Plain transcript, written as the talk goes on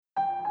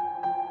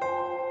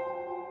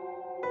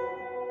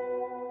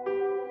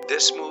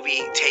This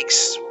movie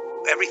takes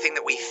everything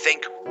that we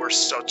think we're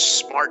such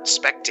smart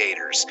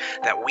spectators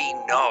that we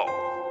know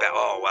that,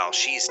 oh, well,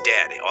 she's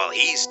dead. Well,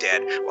 he's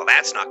dead. Well,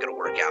 that's not going to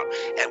work out.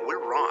 And we're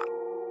wrong.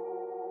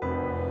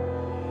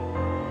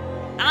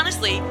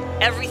 Honestly,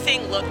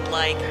 everything looked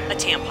like a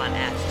tampon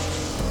ad.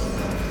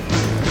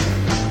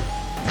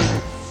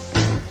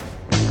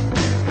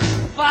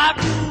 Five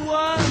to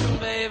one,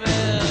 baby.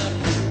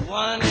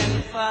 1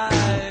 in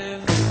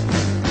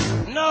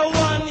 5. No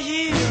one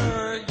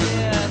here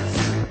gets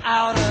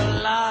out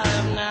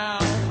alive now.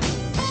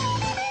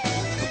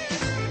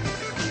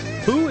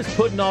 Who is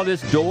putting all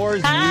this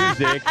Doors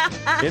music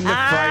in the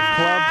Fright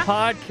Club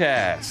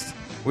podcast?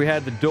 We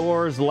had the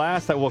Doors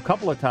last time, well, a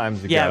couple of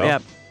times ago.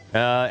 Yep.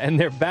 And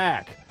they're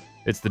back.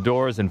 It's the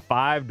Doors and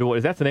 5 to 1.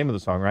 Is that the name of the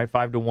song, right?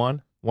 5 to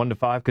 1? 1 to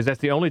 5? Because that's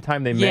the only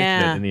time they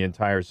mention it in the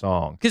entire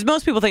song. Because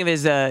most people think of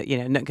it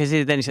as, because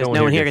then he says,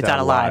 no one here gets out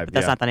alive, but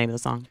that's not the name of the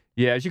song.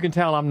 Yeah, as you can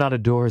tell, I'm not a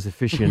Doors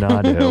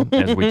aficionado,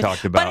 as we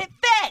talked about. But it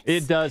fits!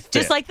 It does fit.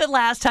 Just like the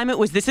last time it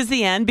was This Is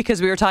the End, because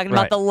we were talking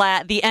about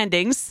the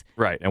endings.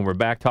 Right, and we're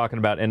back talking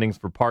about endings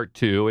for part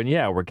 2, and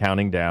yeah, we're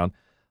counting down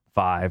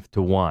 5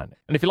 to 1.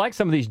 And if you like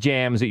some of these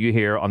jams that you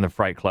hear on the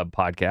Fright Club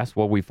podcast,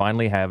 well, we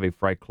finally have a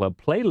Fright Club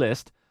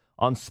playlist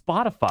on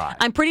Spotify.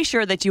 I'm pretty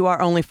sure that you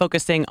are only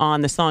focusing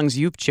on the songs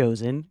you've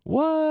chosen.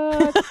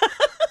 What?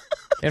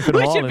 We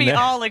should be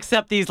all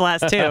except these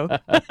last two.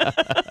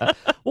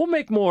 We'll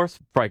make more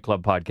Fright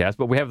Club podcasts,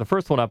 but we have the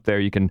first one up there.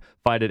 You can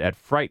find it at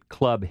Fright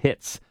Club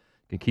Hits.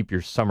 You can keep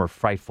your summer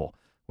frightful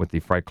with the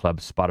Fright Club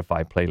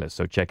Spotify playlist,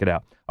 so check it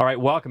out. All right,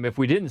 welcome. If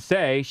we didn't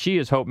say, she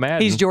is Hope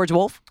Madden. He's George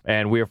Wolf.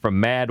 And we are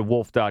from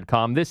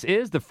madwolf.com. This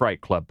is the Fright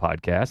Club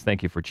podcast.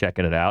 Thank you for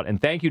checking it out. And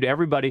thank you to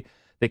everybody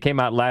that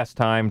came out last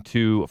time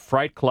to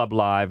Fright Club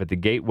Live at the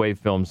Gateway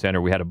Film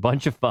Center. We had a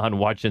bunch of fun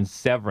watching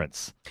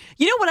Severance.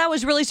 You know what I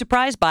was really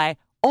surprised by?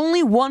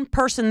 Only one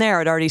person there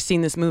had already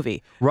seen this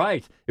movie.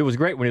 Right. It was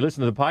great. When you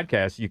listen to the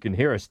podcast, you can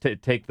hear us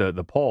take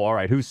the poll. All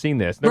right, who's seen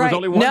this? There was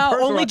only one person.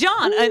 No, only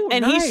John. Ooh,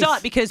 and nice. he saw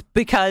it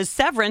because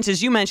Severance,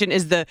 as you mentioned,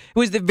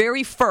 was the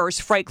very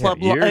first Fright Club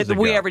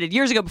we ever did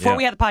years ago before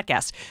we had the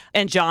podcast.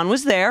 And John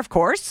was there, of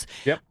course.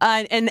 Yep.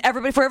 And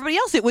for everybody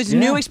else, it was a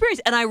new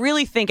experience. And I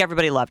really think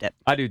everybody loved it.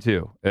 I do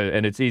too.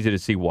 And it's easy to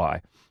see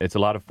why. It's a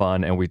lot of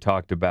fun, and we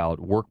talked about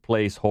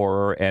workplace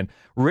horror. And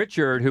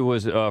Richard, who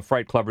was a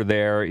Fright Clubber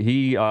there,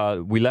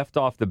 we left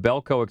off the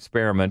Belko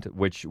Experiment,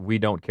 which we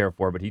don't care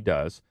for, but he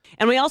does.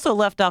 And we also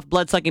left off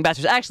Bloodsucking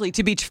Bastards. Actually,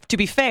 to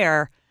be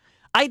fair,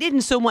 I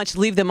didn't so much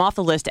leave them off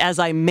the list as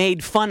I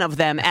made fun of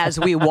them as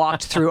we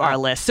walked through our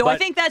list. So I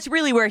think that's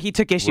really where he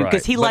took issue,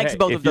 because he likes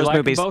both of those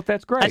movies. Both,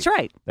 that's great. That's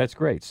right. That's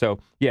great. So,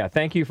 yeah,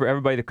 thank you for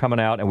everybody that's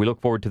coming out, and we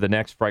look forward to the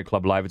next Fright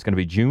Club Live. It's going to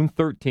be June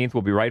 13th.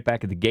 We'll be right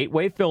back at the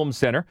Gateway Film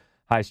Center,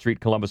 High Street,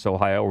 Columbus,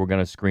 Ohio. We're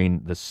going to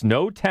screen the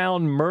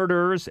Snowtown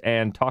Murders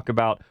and talk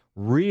about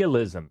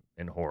realism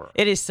in horror.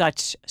 It is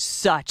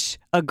such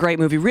a great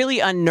movie. Really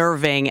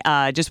unnerving.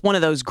 Just one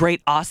of those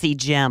great Aussie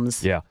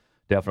gems. Yeah,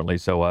 definitely.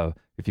 So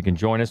if you can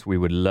join us, we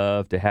would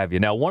love to have you.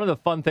 Now, one of the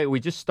fun things we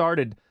just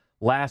started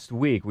last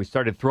week, we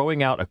started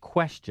throwing out a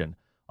question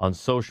on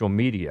social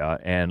media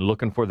and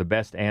looking for the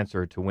best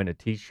answer to win a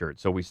T-shirt.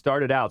 So we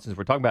started out, since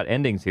we're talking about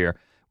endings here,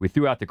 we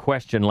threw out the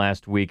question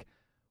last week: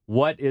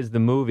 what is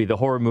the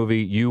horror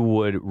movie you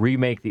would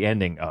remake the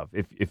ending of,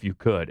 if you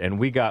could? And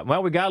we got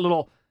a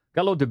little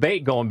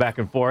debate going back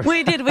and forth.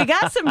 We did. We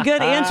got some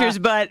good answers,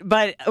 but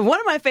one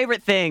of my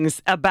favorite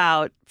things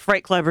about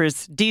Fright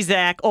Clubbers,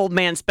 D-Zach, Old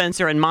Man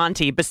Spencer, and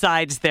Monty,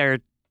 besides their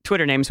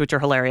Twitter names, which are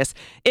hilarious,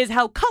 is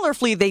how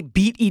colorfully they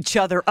beat each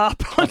other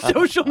up on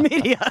social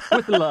media.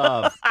 With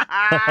love.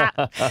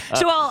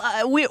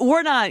 So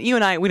we're not, you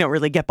and I, we don't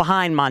really get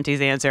behind Monty's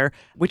answer,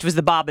 which was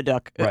the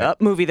Babadook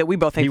movie that we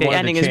both think the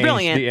ending is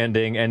brilliant. The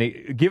ending,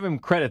 and give him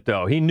credit,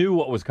 though. He knew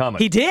what was coming.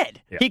 He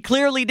did. Yeah. He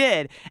clearly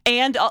did.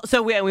 And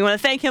so we want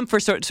to thank him for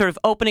sort of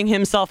opening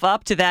himself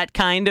up to that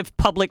kind of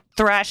public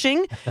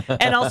thrashing.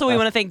 And also we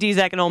want to thank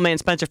D-Zach and Old Man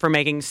Spencer for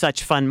making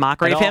such fun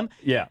mockery of him.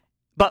 Yeah.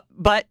 But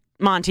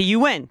Monty, you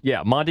win.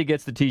 Yeah, Monty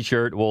gets the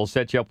T-shirt. We'll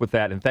set you up with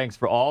that. And thanks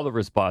for all the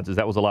responses.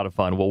 That was a lot of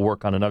fun. We'll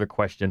work on another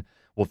question.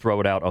 We'll throw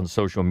it out on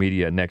social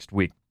media next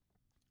week.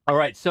 All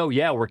right, so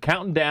yeah, we're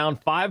counting down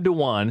 5 to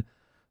 1,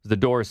 as the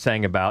Doors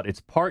sang about.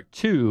 It's part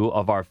 2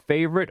 of our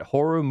favorite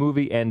horror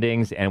movie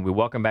endings, and we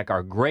welcome back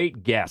our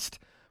great guest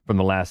from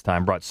the last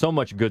time. Brought so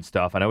much good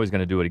stuff. I know he's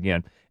going to do it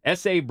again.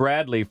 S.A.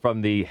 Bradley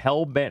from the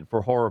Hellbent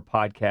for Horror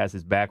podcast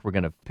is back. We're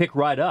going to pick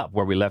right up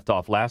where we left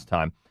off last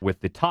time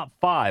with the top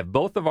 5,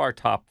 both of our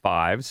top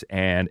 5s,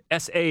 and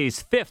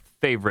S.A.'s 5th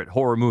favorite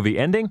horror movie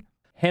ending,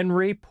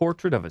 Henry,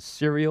 Portrait of a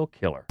Serial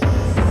Killer. You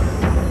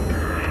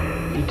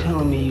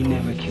telling me you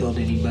never killed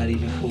anybody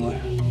before?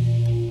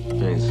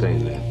 I ain't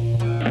saying that.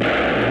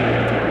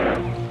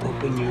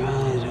 Open your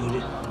eyes,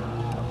 Otis.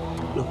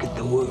 Look at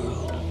the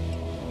world.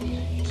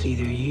 It's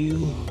either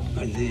you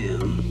or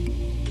them.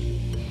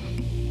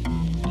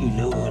 You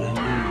know what I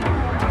mean.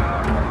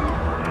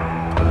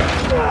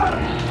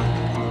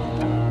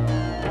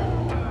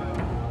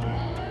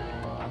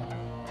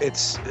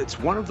 It's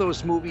one of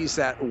those movies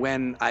that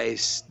when I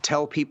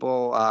tell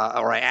people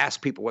or I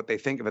ask people what they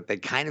think of it, they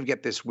kind of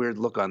get this weird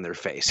look on their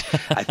face.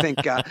 I think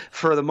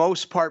for the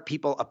most part,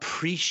 people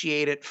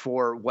appreciate it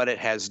for what it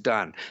has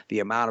done,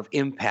 the amount of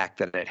impact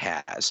that it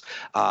has,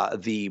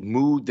 the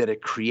mood that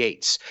it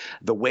creates,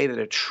 the way that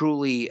it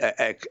truly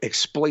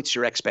exploits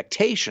your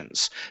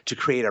expectations to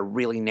create a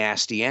really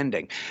nasty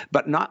ending.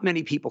 But not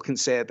many people can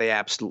say that they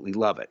absolutely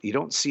love it. You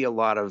don't see a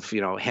lot of,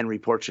 Henry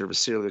Portrait of a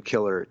Serial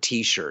Killer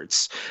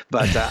T-shirts,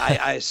 but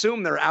I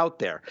assume they're out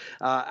there.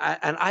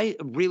 And I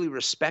really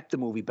respect the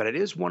movie, but it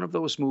is one of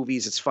those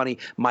movies. It's funny.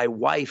 My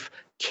wife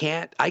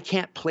I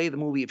can't play the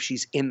movie if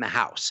she's in the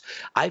house.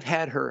 I've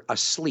had her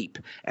asleep,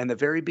 and the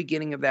very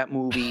beginning of that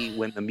movie,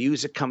 when the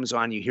music comes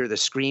on, you hear the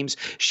screams,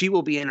 she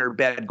will be in her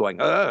bed going,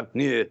 and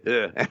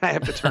I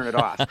have to turn it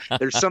off.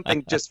 There's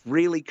something just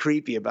really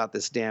creepy about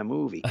this damn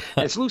movie.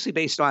 And it's loosely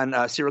based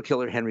on serial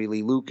killer Henry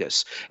Lee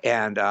Lucas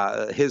and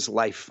his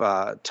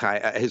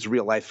his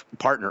real life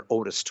partner,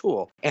 Otis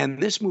Toole.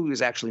 And this movie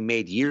was actually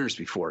made years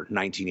before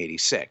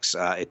 1986.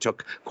 It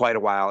took quite a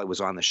while. It was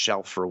on the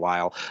shelf for a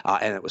while,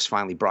 and it was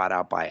finally brought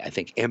out by, I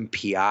think,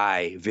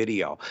 MPI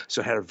Video.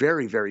 So it had a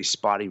very, very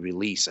spotty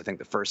release. I think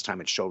the first time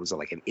it showed was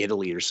like in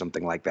Italy or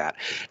something like that.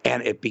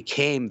 And it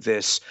became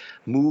this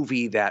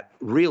movie that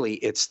really,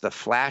 it's the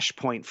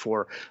flashpoint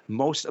for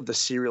most of the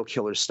serial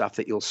killer stuff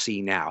that you'll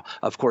see now.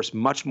 Of course,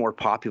 much more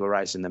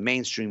popularized in the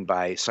mainstream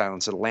by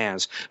Silence of the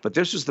Lambs. But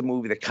this was the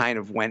movie that kind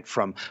of went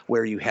from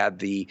where you had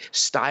the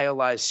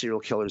stylized serial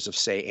killers of,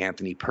 say,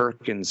 Anthony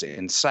Perkins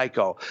in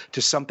Psycho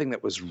to something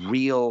that was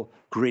real,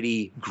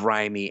 gritty,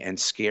 grimy, and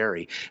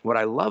scary. What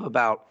I love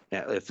about,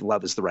 if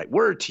love is the right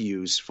word to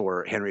use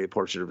for Henry, a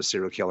Portrait of a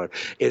Serial Killer,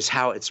 is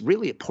how it's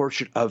really a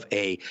portrait of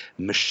a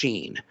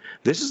machine.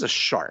 This is a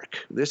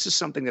shark. This is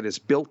something that is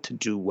built to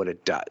do what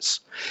it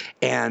does.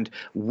 And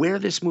where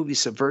this movie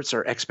subverts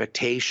our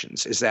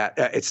expectations is that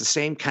it's the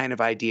same kind of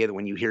idea that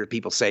when you hear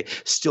people say,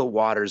 still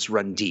waters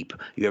run deep,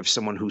 you have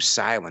someone who's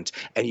silent,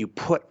 and you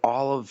put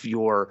all of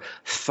your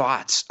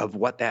thoughts of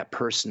what that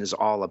person is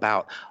all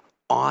about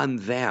on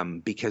them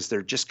because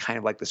they're just kind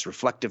of like this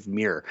reflective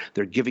mirror.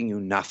 They're giving you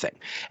nothing.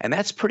 And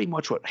that's pretty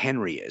much what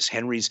Henry is.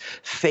 Henry's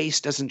face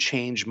doesn't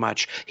change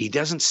much. He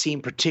doesn't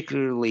seem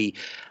particularly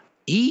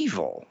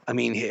evil. I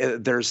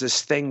mean, there's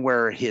this thing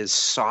where his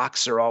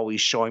socks are always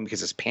showing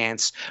because his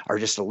pants are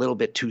just a little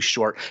bit too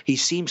short. He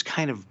seems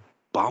kind of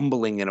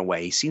bumbling in a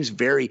way. He seems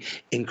very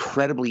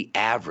incredibly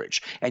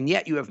average. And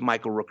yet you have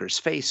Michael Rooker's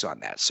face on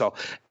that. So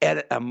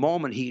at a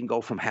moment, he can go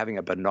from having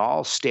a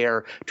banal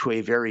stare to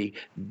a very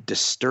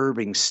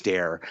disturbing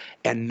stare,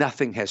 and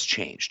nothing has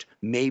changed.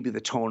 Maybe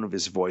the tone of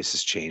his voice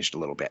has changed a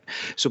little bit.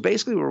 So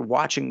basically, we're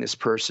watching this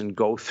person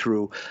go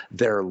through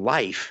their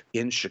life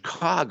in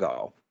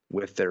Chicago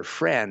with their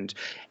friend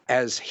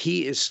as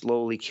he is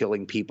slowly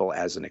killing people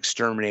as an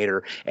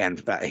exterminator.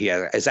 And he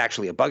is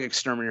actually a bug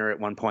exterminator at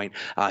one point.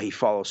 He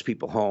follows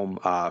people home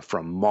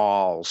from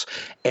malls.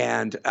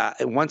 And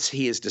once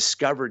he is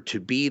discovered to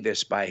be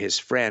this by his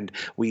friend,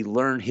 we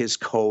learn his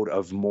code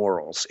of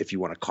morals, if you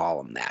want to call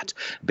him that.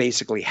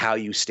 Basically, how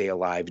you stay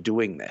alive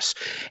doing this.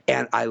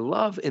 And I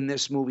love in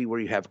this movie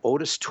where you have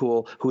Otis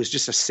Toole, who is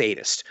just a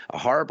sadist, a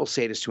horrible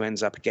sadist who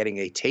ends up getting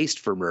a taste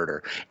for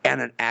murder, and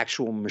an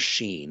actual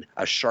machine,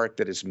 a shark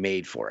that is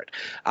made for it.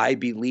 I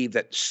believe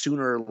that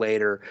sooner or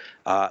later,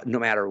 no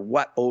matter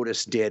what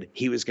Otis did,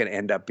 he was going to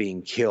end up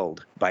being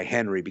killed by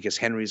Henry, because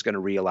Henry's going to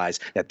realize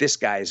that this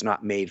guy is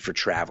not made for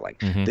traveling.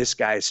 Mm-hmm. This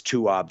guy is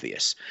too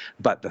obvious.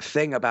 But the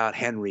thing about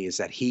Henry is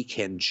that he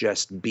can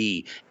just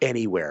be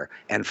anywhere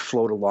and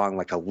float along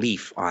like a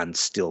leaf on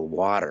still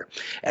water,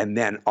 and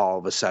then all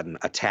of a sudden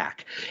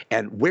attack.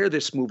 And where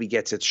this movie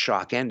gets its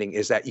shock ending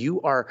is that you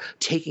are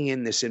taking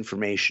in this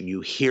information.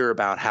 You hear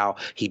about how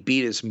he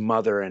beat his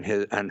mother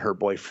and her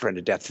boyfriend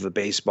to death with a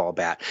baseball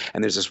bat.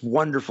 And there's this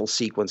wonderful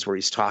sequence where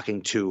he's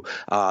talking to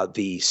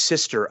the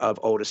sister of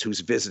Otis, who's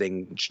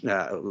visiting,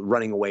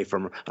 running away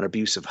from an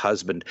abusive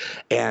husband.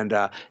 And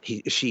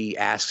she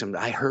asks him,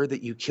 I heard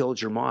that you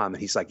killed your mom.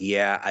 And he's like,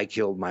 yeah, I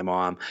killed my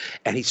mom.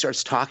 And he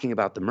starts talking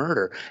about the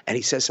murder. And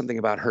he says something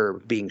about her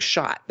being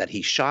shot, that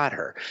he shot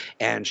her.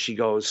 And she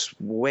goes,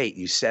 wait,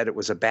 you said it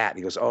was a bat. And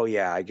he goes, oh,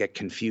 yeah, I get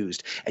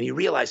confused. And you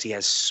realize he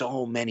has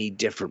so many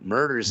different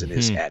murders in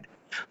his head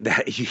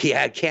that he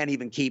can't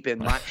even keep in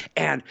mind.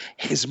 And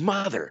his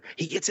mother,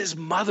 he gets his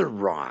mother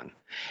wrong.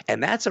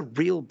 And that's a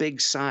real big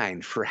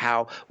sign for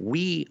how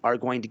we are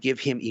going to give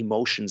him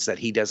emotions that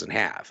he doesn't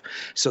have.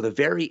 So the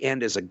very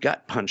end is a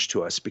gut punch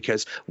to us,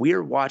 because we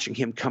are watching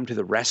him come to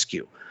the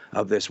rescue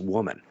of this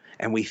woman.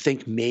 And we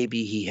think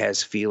maybe he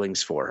has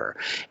feelings for her.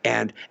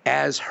 And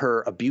as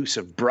her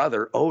abusive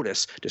brother,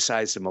 Otis,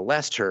 decides to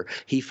molest her,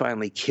 he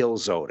finally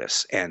kills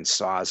Otis and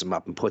saws him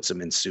up and puts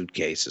him in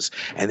suitcases.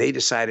 And they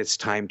decide it's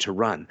time to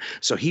run.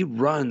 So he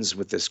runs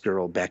with this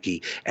girl,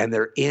 Becky, and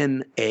they're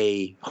in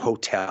a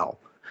hotel.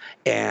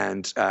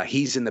 and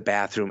he's in the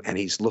bathroom and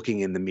he's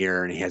looking in the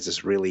mirror and he has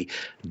this really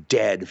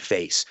dead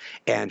face.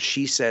 And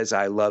she says,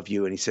 "I love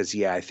you," and he says,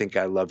 "Yeah, I think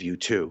I love you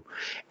too."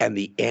 And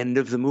the end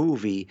of the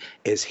movie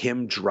is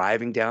him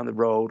driving down the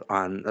road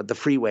on the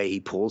freeway. He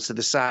pulls to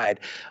the side,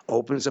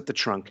 opens up the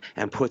trunk,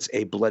 and puts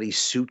a bloody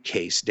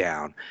suitcase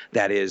down.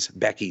 That is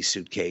Becky's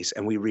suitcase,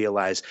 and we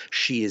realize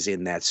she is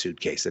in that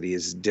suitcase, that he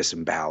has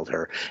disemboweled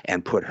her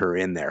and put her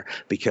in there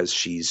because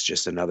she's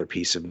just another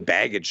piece of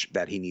baggage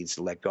that he needs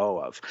to let go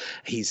of.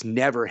 He's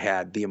never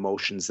had the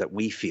emotions that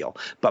we feel,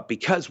 but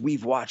because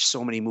we've watched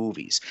so many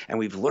movies and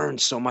we've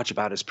learned so much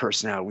about his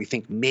personality, we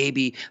think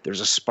maybe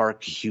there's a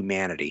spark of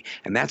humanity,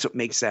 and that's what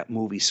makes that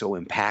movie so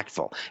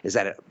impactful, is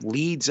that it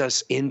leads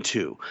us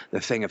into the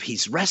thing of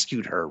he's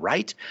rescued her,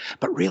 right?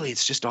 But really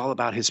it's just all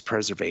about his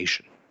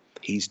preservation.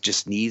 He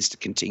just needs to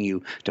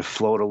continue to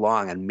float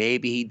along, and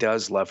maybe he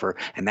does love her,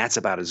 and that's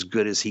about as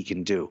good as he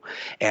can do.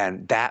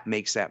 And that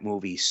makes that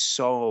movie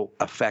so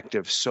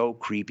effective, so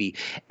creepy,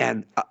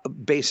 and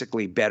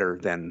basically better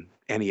than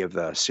any of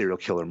the serial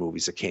killer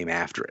movies that came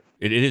after it.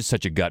 It is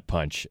such a gut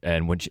punch.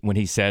 And when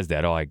he says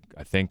that, "Oh, I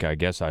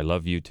guess I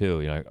love you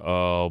too," you're like,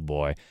 oh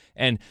boy.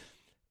 And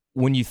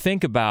when you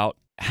think about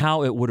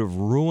how it would have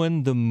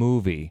ruined the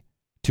movie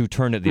to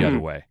turn it the other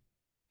way.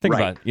 Think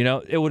about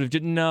it. It would have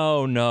just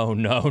no.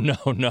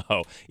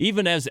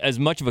 Even as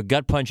much of a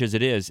gut punch as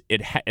it is,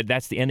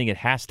 that's the ending it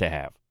has to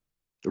have.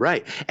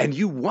 Right. And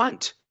you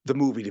want the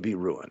movie to be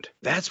ruined.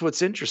 That's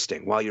what's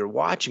interesting. While you're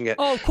watching it,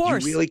 of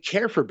course, you really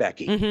care for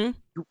Becky. Mm-hmm.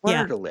 You want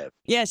her to live.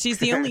 Yeah, she's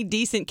the only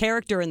decent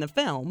character in the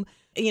film.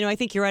 I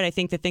think you're right. I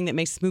think the thing that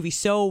makes this movie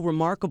so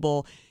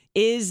remarkable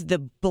is the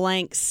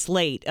blank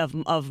slate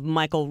of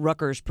Michael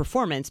Rooker's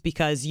performance,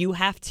 because you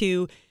have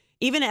to,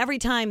 even every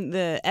time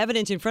the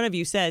evidence in front of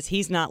you says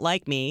he's not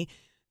like me,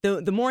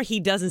 the more he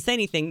doesn't say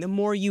anything, the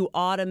more you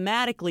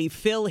automatically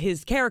fill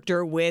his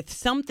character with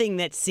something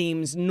that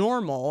seems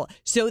normal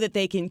so that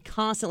they can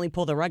constantly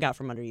pull the rug out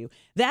from under you.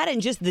 That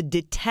and just the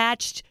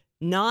detached,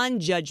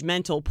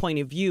 non-judgmental point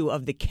of view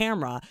of the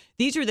camera.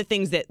 These are the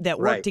things that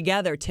work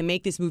together to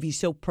make this movie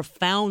so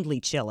profoundly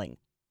chilling.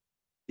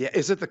 Yeah,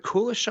 is it the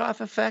Kuleshov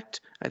effect?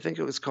 I think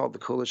it was called the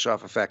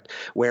Kuleshov effect,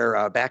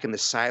 where back in the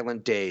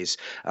silent days,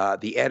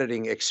 the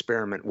editing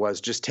experiment was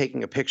just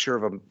taking a picture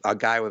of a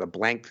guy with a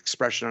blank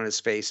expression on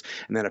his face,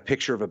 and then a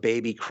picture of a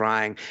baby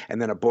crying,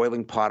 and then a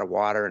boiling pot of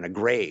water and a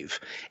grave.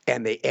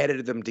 And they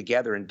edited them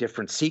together in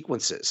different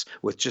sequences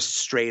with just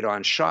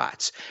straight-on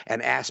shots,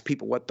 and asked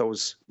people what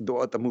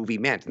the movie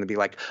meant. And they'd be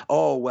like,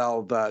 "Oh,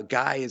 well, the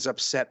guy is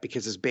upset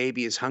because his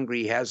baby is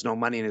hungry, he has no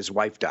money, and his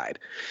wife died."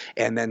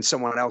 And then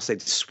someone else,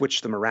 they'd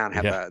switch them around,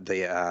 have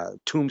the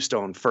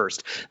tombstone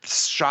first. The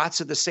shots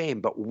are the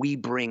same, but we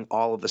bring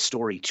all of the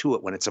story to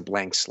it when it's a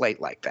blank slate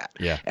like that.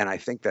 Yeah. And I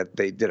think that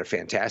they did a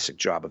fantastic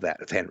job of that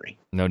with Henry.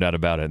 No doubt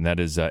about it. And that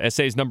is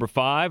SA's number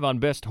 5 on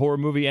best horror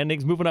movie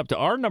endings. Moving up to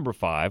our number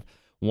 5,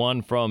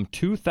 one from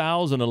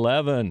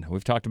 2011.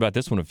 We've talked about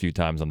this one a few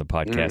times on the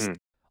podcast. Mm-hmm.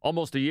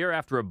 Almost a year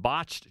after a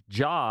botched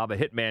job, a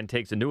hitman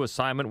takes a new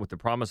assignment with the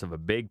promise of a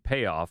big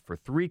payoff for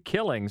 3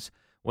 killings.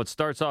 What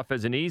starts off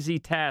as an easy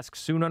task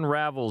soon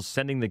unravels,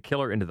 sending the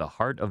killer into the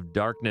heart of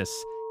darkness.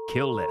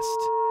 Kill List.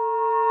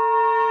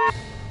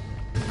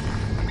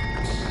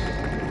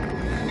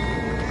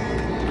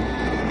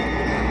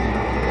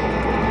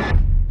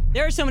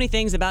 There are so many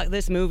things about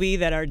this movie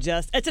that are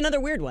it's another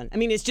weird one. I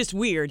mean, it's just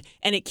weird,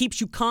 and it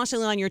keeps you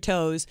constantly on your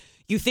toes.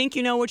 You think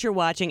you know what you're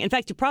watching. In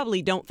fact, you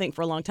probably don't think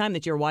for a long time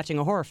that you're watching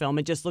a horror film.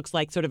 It just looks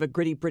like sort of a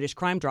gritty British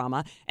crime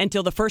drama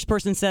until the first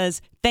person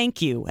says,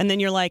 "Thank you." And then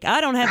you're like,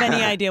 I don't have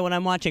any idea what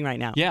I'm watching right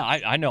now. Yeah,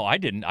 I know. I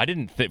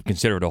didn't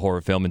consider it a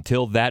horror film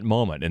until that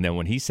moment. And then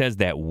when he says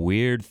that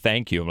weird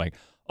thank you, I'm like,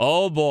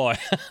 oh boy,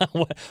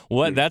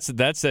 what?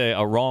 That's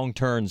a wrong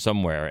turn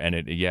somewhere. And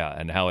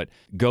and how it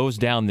goes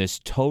down this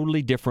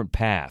totally different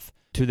path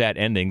to that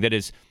ending that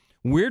is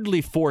weirdly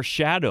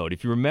foreshadowed.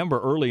 If you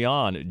remember early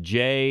on,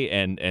 Jay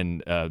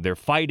and they're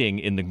fighting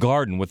in the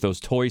garden with those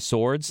toy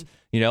swords,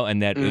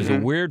 and that is a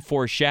weird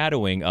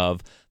foreshadowing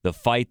of the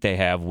fight they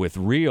have with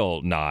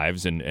real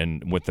knives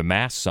and with the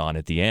masks on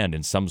at the end,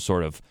 and some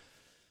sort of,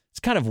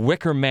 it's kind of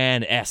Wicker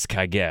Man-esque,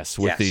 I guess,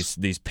 with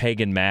these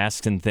pagan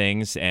masks and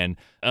things, and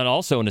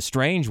also in a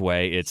strange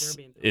way,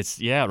 it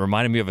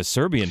reminded me of a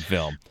Serbian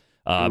film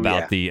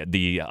about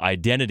the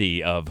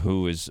identity of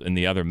who is in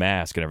the other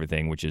mask and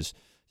everything, which is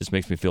just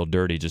makes me feel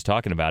dirty just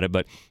talking about it.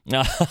 But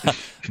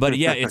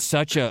yeah, it's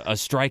such a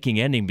striking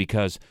ending,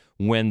 because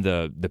when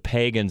the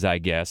pagans, I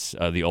guess,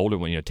 the older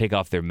one, take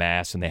off their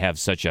masks and they have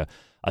such a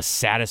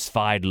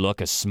satisfied look,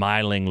 a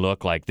smiling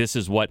look, like this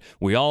is what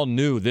we all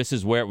knew, this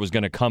is where it was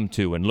going to come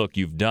to, and look,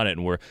 you've done it,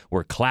 and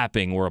we're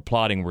clapping, we're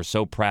applauding, we're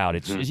so proud.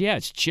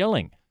 It's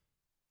chilling.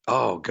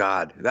 Oh,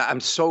 God. I'm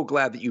so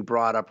glad that you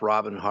brought up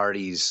Robin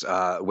Hardy's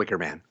Wicker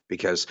Man,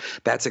 because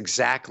that's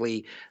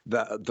exactly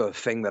the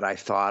thing that I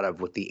thought of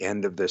with the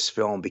end of this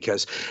film,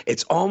 because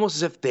it's almost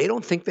as if they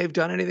don't think they've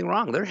done anything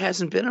wrong. There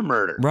hasn't been a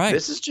murder. Right.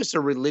 This is just a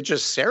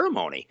religious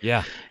ceremony.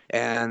 Yeah.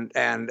 and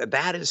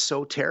that is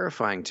so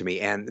terrifying to me.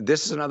 And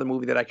this is another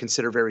movie that I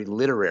consider very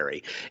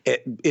literary.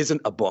 It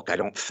isn't a book, I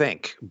don't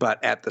think,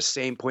 but at the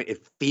same point,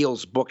 it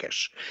feels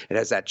bookish. It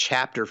has that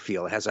chapter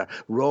feel. It has a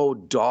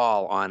Roald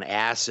Dahl on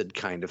acid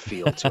kind of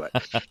feel to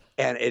it.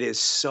 And it is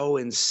so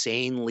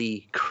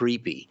insanely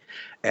creepy.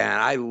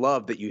 And I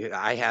love that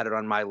I had it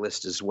on my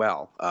list as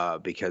well,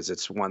 because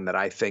it's one that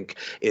I think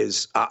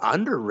is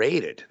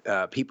underrated.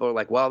 People are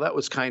like, well, that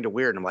was kind of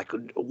weird. And I'm like,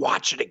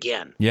 watch it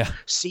again. Yeah.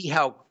 See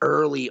how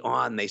early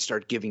on they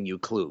start giving you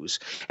clues.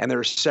 And there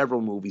are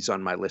several movies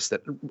on my list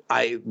that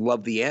I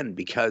love the end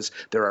because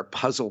there are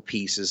puzzle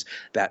pieces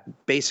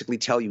that basically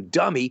tell you,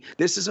 dummy,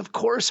 this is of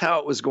course how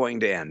it was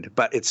going to end.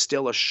 But it's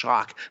still a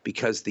shock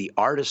because the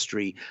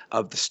artistry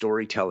of the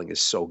storytelling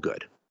is so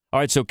good. All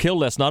right, so Kill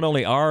List, not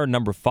only our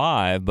number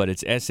 5, but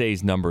it's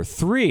SA's number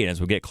 3. And as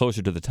we get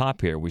closer to the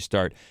top here, we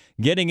start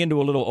getting into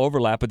a little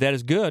overlap, but that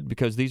is good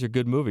because these are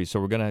good movies.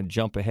 So we're going to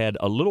jump ahead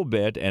a little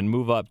bit and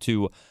move up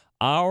to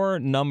our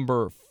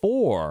number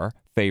 4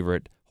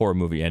 favorite horror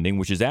movie ending,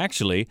 which is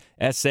actually,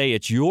 SA,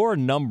 it's your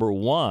number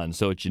 1,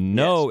 so that you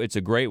know It's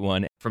a great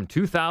one. From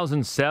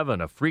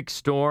 2007, a freak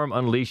storm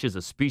unleashes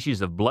a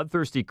species of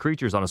bloodthirsty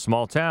creatures on a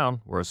small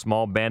town where a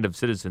small band of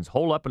citizens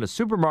hole up in a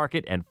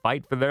supermarket and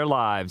fight for their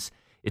lives.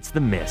 It's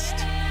The Mist.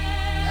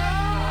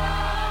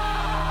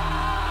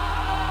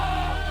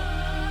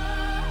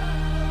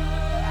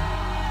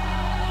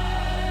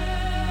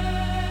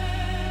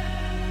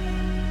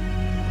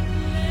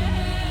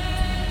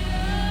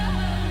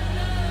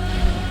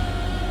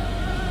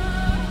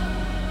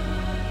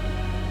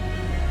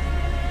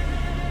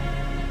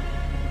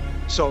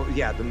 So,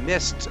 yeah, The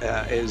Mist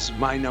is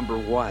my number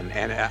 1,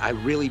 and I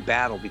really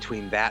battle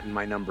between that and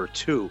my number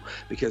 2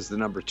 because the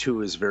number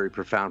 2 is very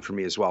profound for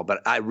me as well.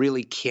 But I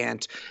really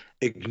can't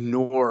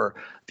ignore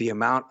the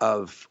amount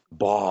of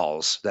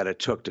balls that it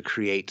took to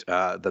create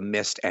The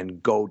Mist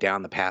and go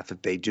down the path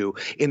that they do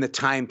in the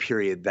time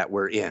period that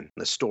we're in.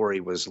 The story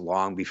was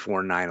long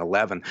before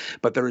 9/11,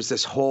 but there was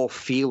this whole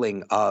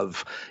feeling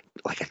of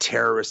like a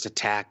terrorist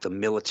attack, the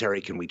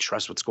military, can we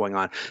trust what's going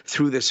on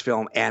through this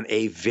film, and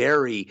a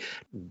very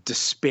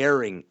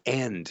despairing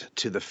end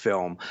to the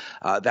film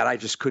that I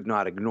just could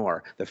not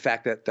ignore. The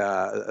fact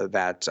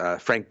that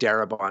Frank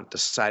Darabont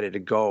decided to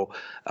go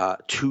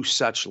to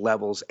such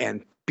levels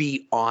and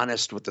be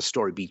honest with the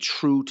story, be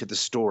true to the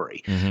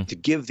story, to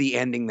give the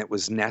ending that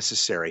was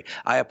necessary,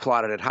 I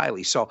applauded it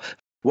highly. So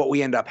what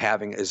we end up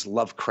having is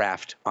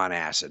Lovecraft on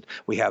acid.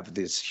 We have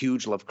this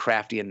huge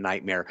Lovecraftian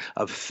nightmare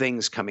of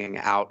things coming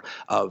out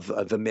of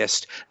the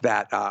mist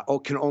that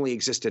can only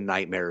exist in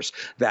nightmares,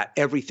 that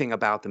everything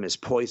about them is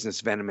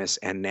poisonous, venomous,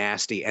 and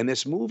nasty. And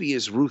this movie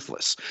is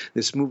ruthless.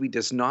 This movie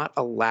does not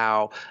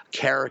allow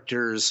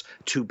characters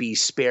to be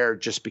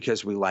spared just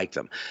because we like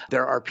them.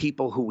 There are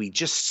people who we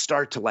just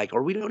start to like,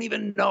 or we don't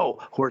even know,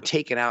 who are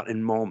taken out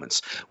in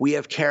moments. We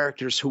have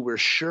characters who we're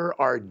sure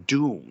are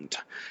doomed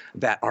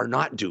that are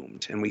not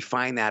doomed. And we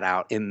find that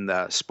out in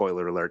the,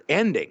 spoiler alert,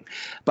 ending.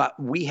 But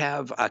we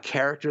have a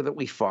character that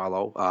we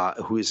follow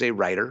who is a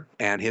writer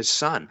and his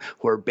son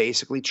who are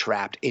basically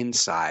trapped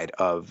inside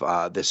of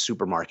this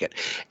supermarket.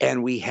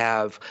 And we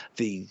have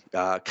the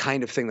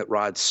kind of thing that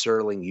Rod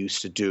Serling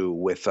used to do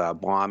with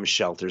bomb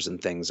shelters and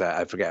things.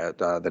 I forget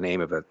the name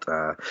of it,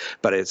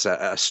 but it's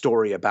a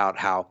story about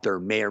how there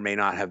may or may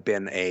not have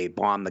been a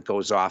bomb that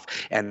goes off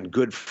and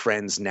good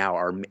friends now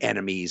are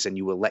enemies and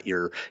you will let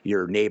your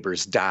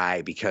neighbors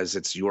die because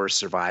it's your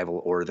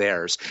survival or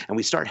theirs. And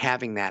we start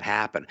having that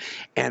happen.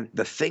 And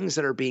the things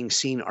that are being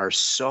seen are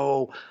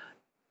so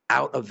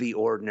out of the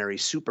ordinary,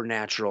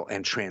 supernatural,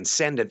 and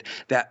transcendent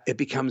that it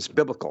becomes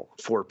biblical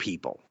for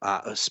people.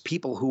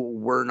 People who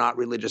were not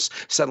religious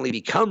suddenly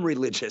become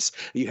religious.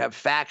 You have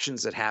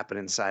factions that happen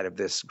inside of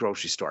this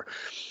grocery store.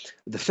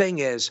 The thing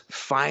is,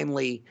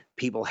 finally,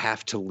 people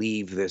have to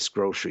leave this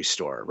grocery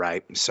store,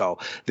 right? So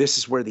this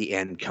is where the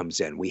end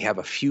comes in. We have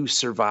a few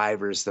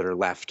survivors that are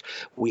left.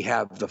 We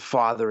have the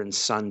father and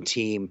son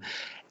team,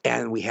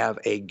 and we have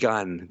a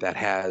gun that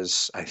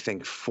has, I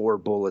think, 4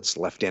 bullets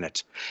left in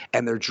it.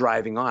 And they're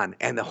driving on.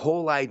 And the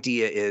whole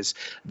idea is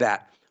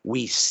that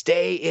we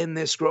stay in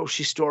this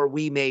grocery store,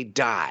 we may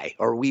die,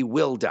 or we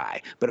will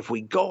die. But if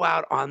we go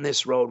out on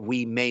this road,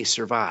 we may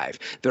survive.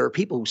 There are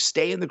people who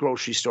stay in the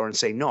grocery store and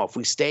say, no, if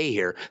we stay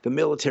here, the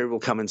military will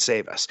come and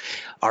save us.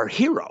 Our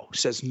hero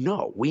says,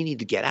 no, we need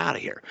to get out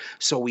of here.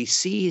 So we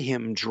see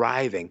him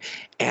driving,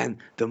 and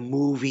the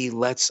movie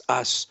lets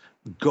us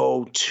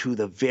go to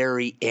the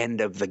very end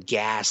of the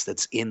gas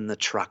that's in the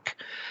truck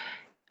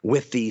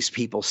with these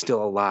people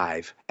still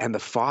alive. And the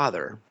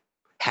father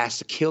has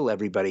to kill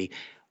everybody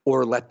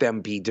or let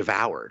them be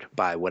devoured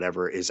by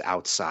whatever is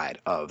outside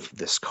of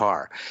this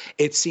car.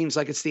 It seems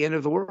like it's the end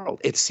of the world.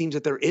 It seems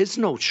that there is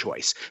no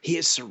choice. He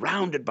is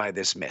surrounded by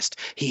this mist.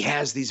 He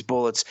has these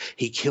bullets.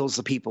 He kills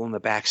the people in the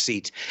back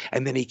seat,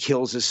 and then he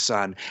kills his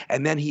son.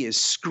 And then he is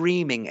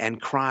screaming and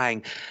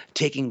crying,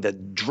 taking the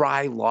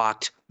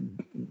dry-locked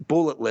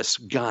bulletless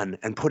gun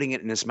and putting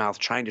it in his mouth,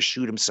 trying to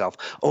shoot himself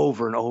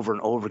over and over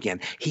and over again.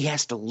 He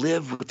has to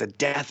live with the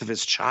death of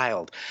his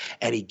child,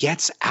 and he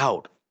gets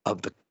out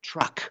of the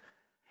truck,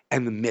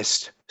 and the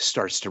mist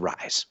starts to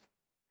rise.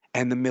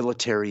 And the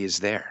military is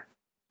there.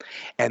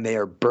 And they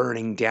are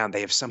burning down.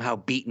 They have somehow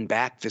beaten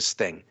back this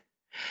thing.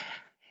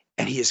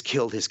 And he has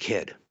killed his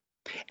kid.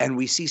 And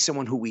we see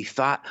someone who we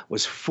thought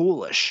was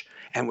foolish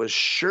and was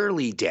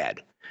surely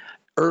dead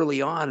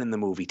early on in the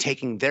movie,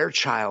 taking their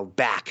child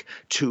back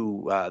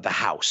to the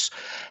house.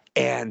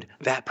 And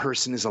that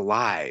person is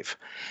alive.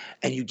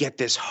 And you get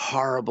this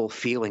horrible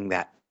feeling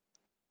that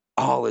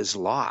all is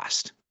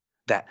lost,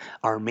 that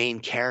our main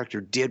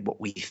character did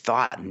what we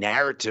thought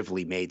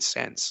narratively made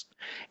sense.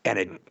 And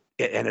it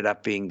ended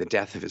up being the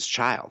death of his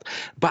child.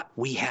 But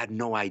we had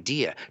no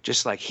idea,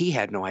 just like he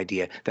had no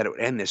idea that it would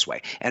end this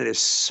way. And it is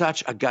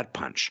such a gut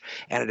punch,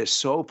 and it is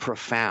so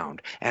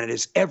profound, and it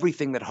is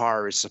everything that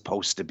horror is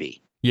supposed to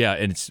be. Yeah,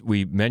 and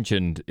we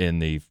mentioned in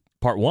the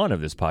part 1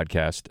 of this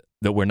podcast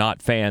that we're not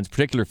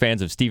particular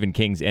fans of Stephen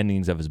King's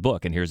endings of his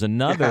book. And here's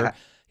another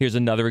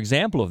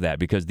example of that,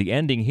 because the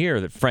ending here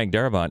that Frank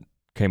Darabont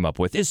came up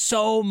with is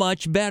so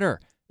much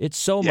better. It's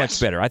so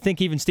much better. I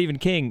think even Stephen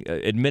King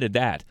admitted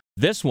that.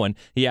 This one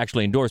he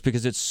actually endorsed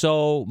because it's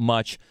so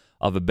much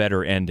of a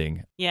better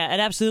ending. Yeah, it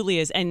absolutely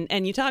is. And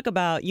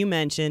you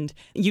mentioned,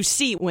 you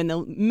see when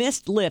the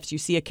mist lifts, you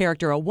see a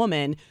character, a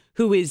woman,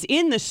 who is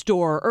in the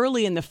store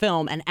early in the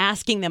film and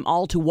asking them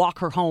all to walk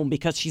her home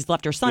because she's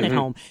left her son at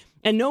home.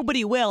 And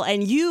nobody will.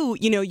 And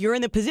you're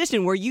in the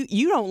position where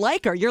you don't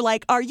like her. You're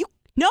like,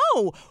 no,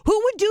 who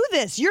would do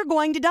this? You're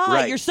going to die.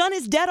 Right. Your son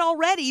is dead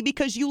already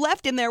because you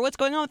left him there. What's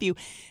going on with you?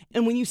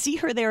 And when you see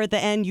her there at the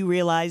end, you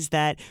realize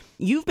that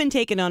you've been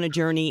taken on a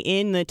journey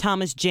in the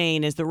Thomas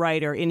Jane as the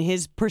writer, in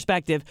his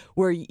perspective,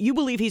 where you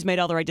believe he's made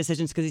all the right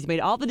decisions because he's made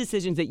all the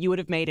decisions that you would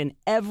have made, and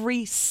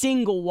every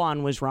single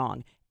one was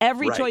wrong.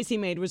 Every choice he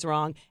made was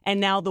wrong. And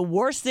now the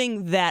worst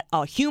thing that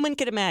a human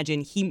could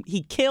imagine,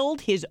 he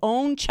killed his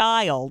own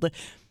child,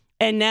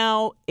 and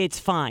now it's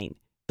fine.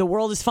 The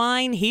world is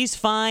fine. He's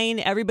fine.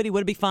 Everybody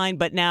would be fine.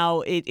 But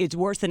now it's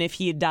worse than if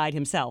he had died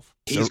himself.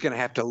 He's going to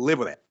have to live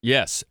with it.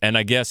 Yes, and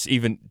I guess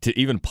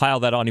to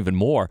pile that on even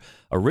more,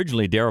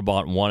 originally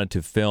Darabont wanted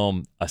to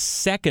film a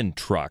second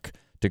truck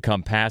to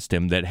come past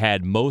him that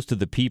had most of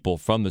the people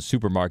from the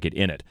supermarket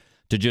in it,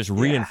 to just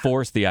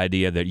reinforce the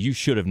idea that you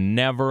should have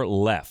never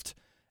left.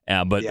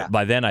 But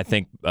by then, I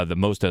think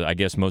most of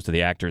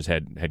the actors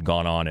had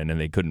gone on and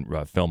they couldn't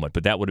film it.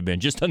 But that would have been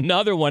just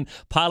another one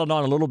piled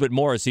on a little bit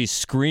more as he's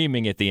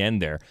screaming at the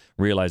end there,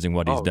 realizing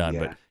what he's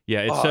done.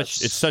 Yeah. But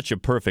it's such a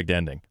perfect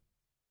ending.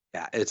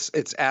 Yeah,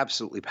 it's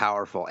absolutely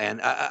powerful.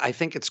 And I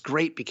think it's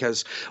great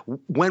because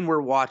when we're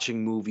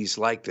watching movies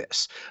like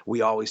this,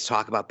 we always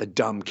talk about the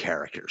dumb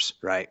characters,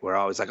 right? We're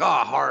always like,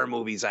 horror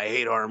movies. I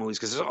hate horror movies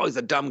because there's always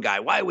a dumb guy.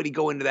 Why would he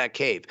go into that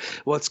cave?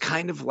 Well, it's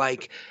kind of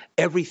like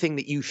everything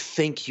that you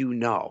think you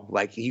know,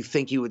 like you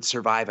think you would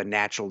survive a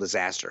natural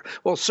disaster.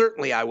 Well,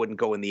 certainly I wouldn't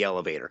go in the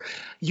elevator.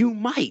 You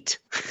might.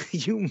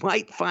 You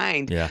might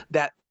find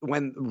that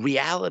when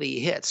reality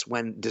hits,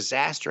 when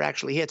disaster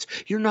actually hits,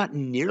 you're not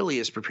nearly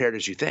as prepared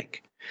as you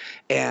think.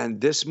 And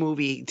this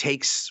movie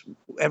takes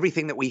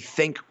everything that we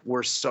think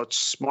we're such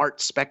smart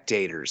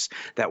spectators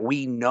that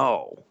we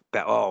know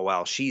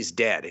that, she's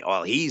dead.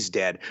 Well, he's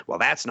dead. Well,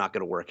 that's not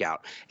going to work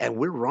out. And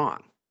we're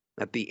wrong.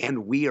 At the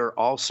end, we are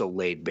also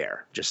laid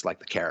bare, just like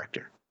the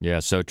character. Yeah,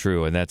 so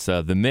true. And that's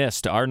The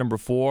Mist, our number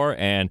 4,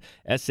 and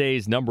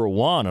SA's number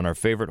 1 on our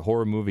favorite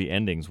horror movie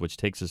endings, which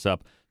takes us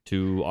up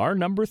to our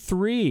number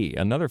 3,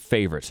 another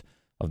favorite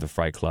of the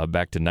Fright Club,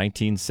 back to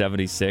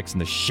 1976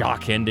 and the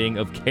shock ending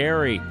of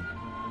Carrie.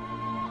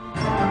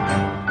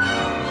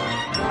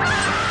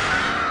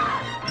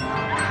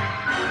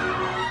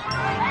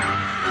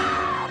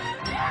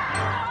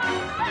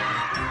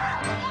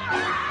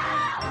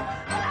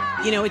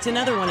 It's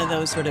another one of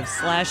those sort of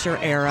slasher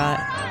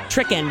era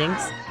trick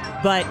endings,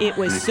 but it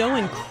was so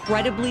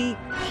incredibly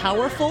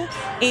powerful,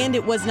 and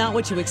it was not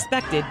what you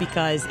expected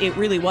because it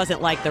really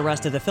wasn't like the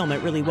rest of the film.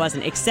 It really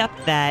wasn't,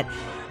 except that,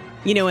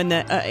 in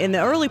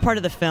the early part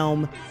of the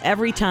film,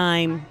 every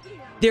time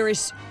there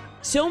is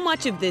so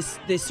much of this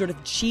sort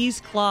of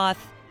cheesecloth,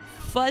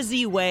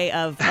 fuzzy way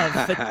of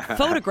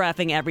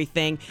photographing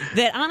everything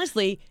that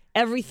honestly,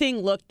 everything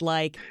looked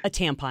like a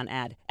tampon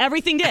ad.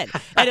 Everything did.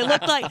 And it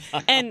looked like,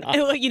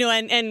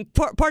 and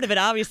part of it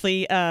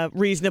obviously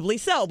reasonably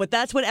so, but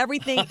that's what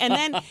everything, and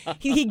then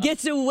he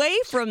gets away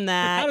from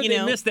that. How did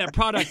they miss that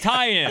product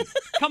tie-in?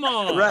 Come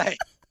on. Right.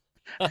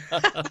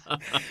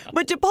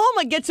 But De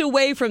Palma gets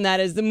away from that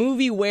as the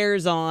movie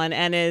wears on,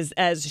 and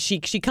as she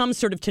comes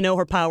sort of to know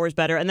her powers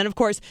better. And then, of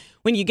course,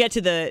 when you get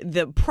to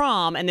the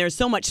prom, and there's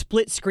so much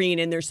split screen,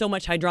 and there's so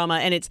much high drama,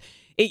 and it's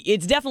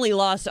definitely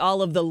lost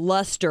all of the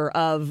luster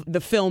of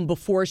the film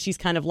before she's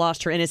kind of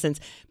lost her innocence.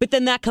 But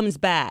then that comes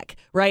back,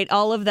 right?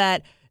 All of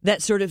that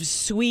sort of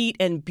sweet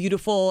and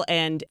beautiful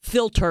and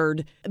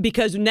filtered,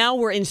 because now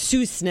we're in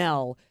Sue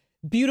Snell.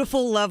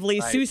 Beautiful, lovely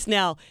Sue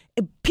Snell.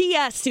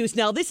 P.S. Sue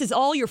Snell, this is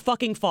all your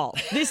fucking fault.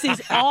 This is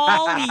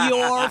all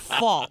your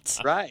fault.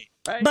 Right.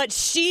 Right. But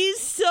she's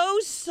so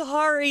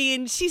sorry,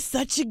 and she's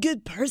such a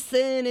good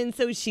person, and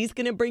so she's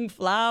going to bring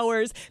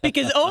flowers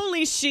because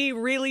only she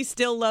really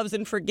still loves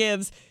and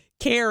forgives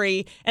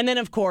Carrie. And then,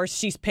 of course,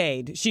 she's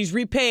paid. She's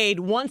repaid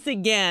once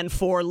again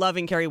for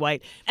loving Carrie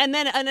White. And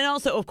then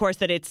also, of course,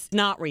 that it's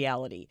not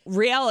reality.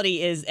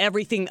 Reality is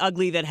everything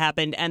ugly that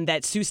happened, and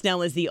that Sue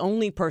Snell is the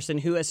only person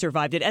who has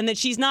survived it, and that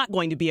she's not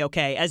going to be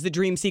okay, as the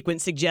dream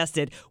sequence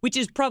suggested, which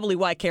is probably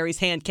why Carrie's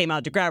hand came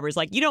out to grab her. It's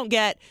like, you don't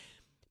get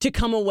to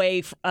come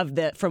away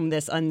from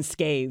this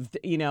unscathed,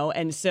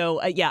 And so,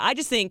 I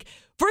just think,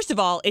 first of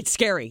all, it's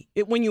scary.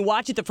 When you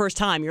watch it the first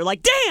time, you're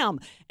like, damn!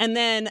 And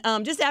then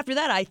just after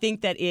that, I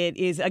think that it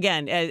is,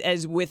 again,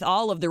 as with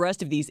all of the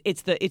rest of these,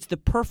 it's the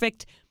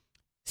perfect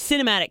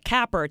cinematic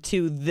capper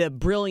to the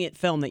brilliant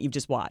film that you've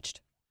just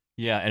watched.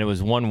 Yeah, and it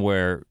was one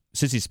where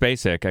Sissy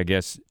Spacek, I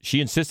guess, she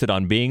insisted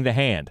on being the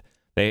hand.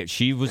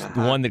 She was the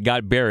one that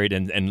got buried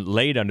and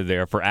laid under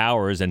there for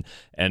hours, and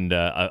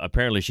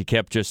apparently she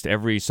kept just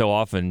every so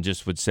often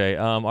just would say,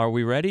 "Are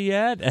we ready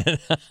yet?"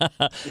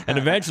 And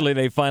eventually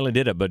they finally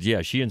did it. But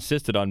yeah, she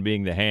insisted on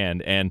being the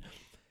hand. And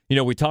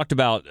we talked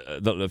about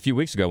a few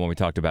weeks ago when we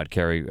talked about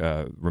Carrie,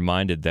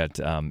 reminded that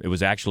it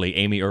was actually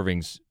Amy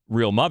Irving's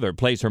real mother,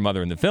 plays her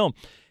mother in the film.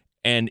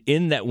 And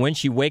in that, when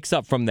she wakes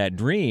up from that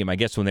dream, I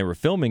guess when they were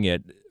filming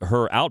it,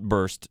 her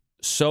outburst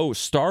so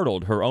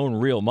startled her own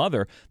real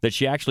mother that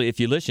she actually, if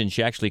you listen,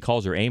 she actually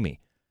calls her Amy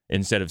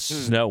instead of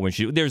Snow. When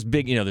there's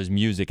big, there's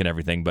music and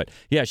everything, but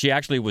yeah, she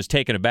actually was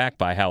taken aback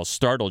by how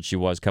startled she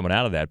was coming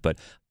out of that. But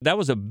that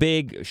was a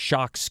big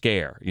shock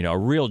scare, a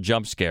real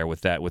jump scare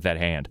with that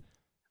hand.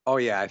 Oh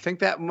yeah, I think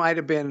that might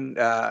have been.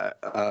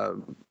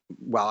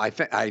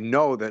 I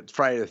know that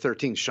Friday the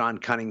 13th, Sean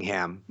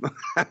Cunningham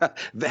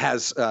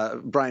has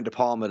Brian De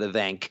Palma to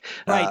thank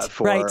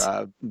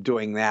for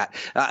doing that.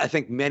 I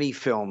think many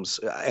films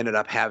ended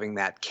up having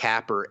that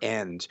capper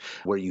end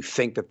where you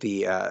think that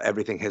the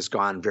everything has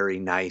gone very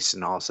nice,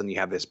 and all of a sudden you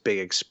have this big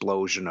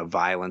explosion of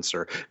violence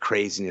or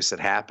craziness that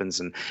happens.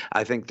 And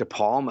I think De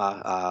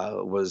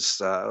Palma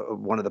was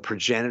one of the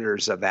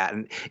progenitors of that,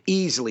 and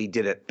easily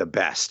did it the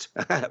best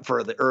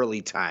for the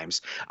early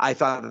times. I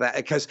thought that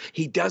because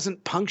he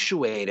doesn't punctuate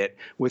it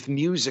with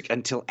music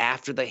until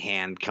after the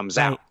hand comes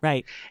out.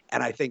 Right.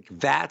 And I think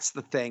that's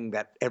the thing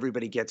that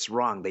everybody gets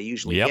wrong. They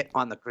usually hit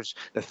on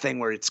the thing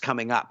where it's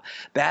coming up.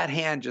 That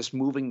hand just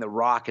moving the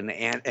rock and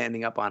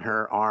ending up on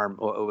her arm,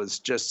 it was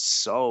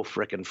just so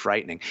freaking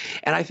frightening.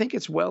 And I think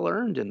it's well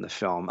earned in the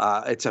film.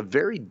 It's a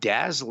very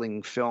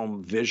dazzling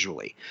film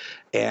visually.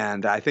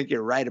 And I think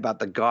you're right about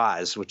the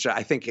gauze, which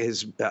I think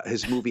his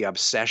movie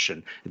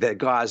Obsession, the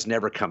gauze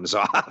never comes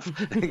off.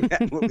 I think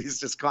that movie's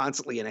just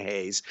constantly in a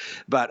haze.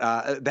 But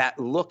that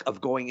look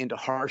of going into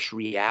harsh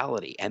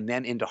reality and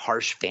then into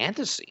harsh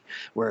fantasy,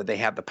 where they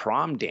have the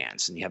prom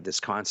dance and you have this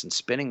constant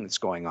spinning that's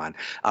going on.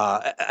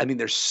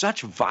 There's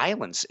such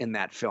violence in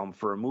that film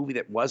for a movie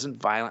that wasn't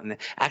violent and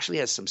actually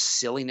has some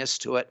silliness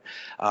to it.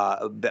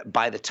 That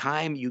by the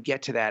time you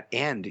get to that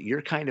end,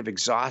 you're kind of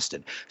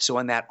exhausted. So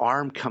when that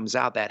arm comes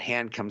out, that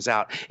hand comes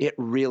out, it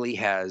really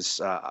has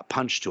a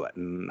punch to it.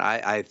 And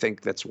I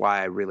think that's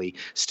why I really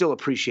still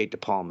appreciate De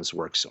Palma's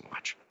work so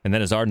much. And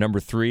then as our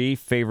number 3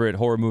 favorite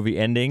horror movie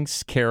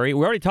endings, Carrie.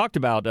 We already talked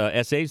about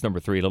S.A.'s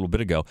number 3 a little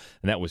bit ago,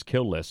 and that was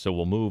Kill List. So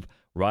we'll move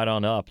right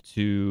on up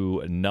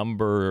to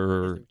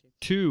number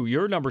 2.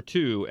 Your number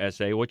 2,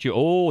 S.A.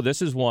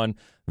 This is one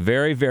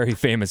very, very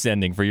famous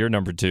ending for your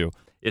number 2.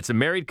 It's a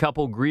married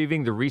couple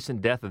grieving the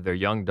recent death of their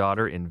young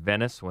daughter in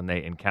Venice when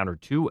they encounter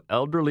 2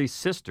 elderly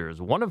sisters,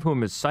 one of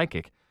whom is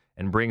psychic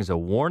and brings a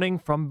warning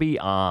from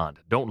beyond.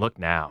 Don't look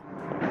now.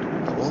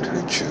 I won't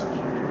hurt you.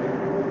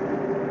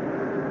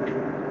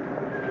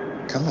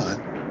 Come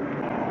on.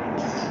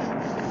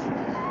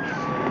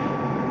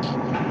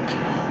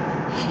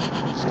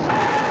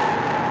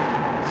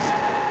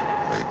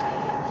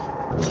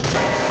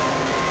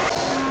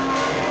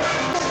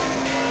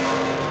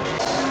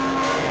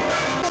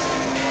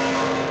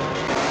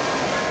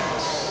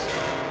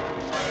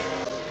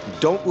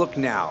 Don't Look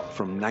Now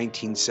from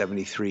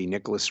 1973,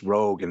 Nicholas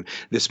Roeg. And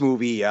this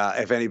movie,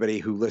 if anybody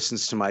who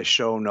listens to my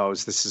show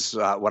knows, this is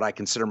what I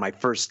consider my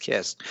first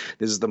kiss.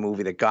 This is the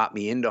movie that got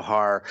me into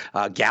horror,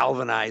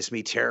 galvanized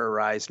me,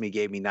 terrorized me,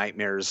 gave me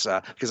nightmares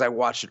because I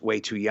watched it way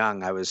too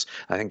young. I was,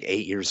 I think,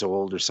 8 years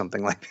old or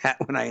something like that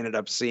when I ended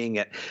up seeing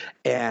it.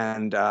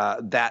 And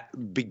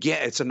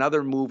it's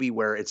another movie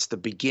where it's the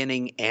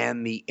beginning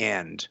and the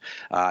end.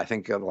 I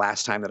think the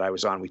last time that I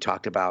was on, we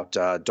talked about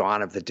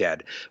Dawn of the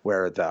Dead,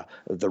 where the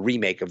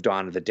remake of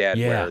Dawn of the Dead,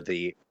 where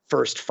the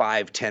first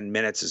 5-10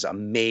 minutes is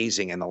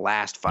amazing and the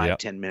last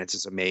 5-10 minutes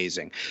is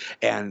amazing.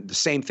 And the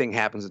same thing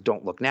happens with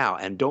Don't Look Now.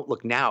 And Don't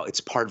Look Now,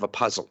 it's part of a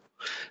puzzle.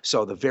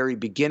 So the very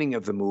beginning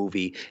of the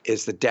movie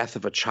is the death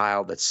of a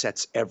child that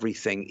sets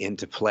everything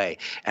into play.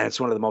 And it's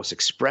one of the most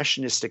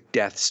expressionistic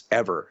deaths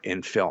ever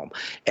in film.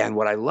 And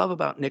what I love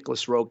about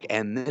Nicholas Roeg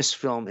and this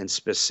film in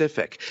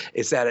specific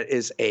is that it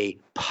is a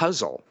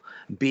puzzle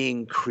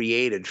being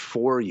created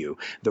for you.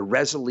 The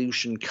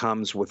resolution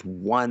comes with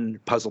one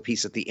puzzle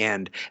piece at the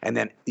end, and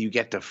then you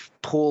get to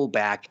pull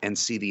back and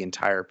see the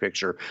entire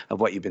picture of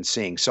what you've been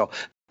seeing. So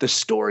the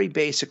story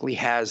basically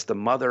has the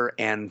mother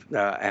and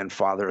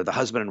father, the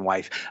husband and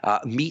wife,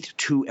 meet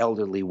two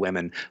elderly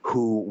women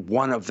who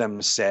one of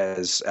them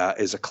says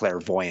is a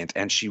clairvoyant,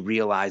 and she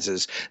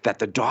realizes that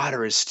the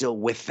daughter is still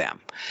with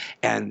them.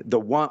 And the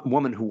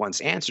woman who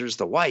once answers,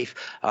 the wife,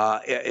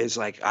 is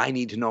like, I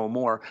need to know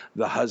more.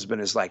 The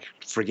husband is like,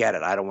 forget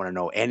it. I don't want to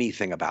know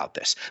anything about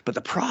this. But the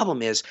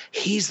problem is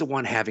he's the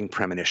one having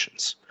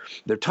premonitions.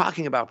 They're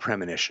talking about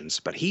premonitions,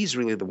 but he's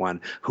really the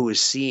one who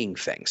is seeing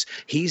things.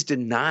 He's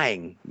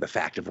denying the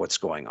fact of what's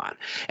going on.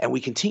 And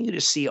we continue to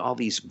see all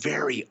these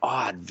very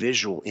odd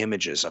visual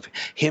images of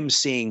him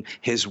seeing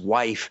his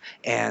wife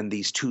and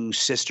these two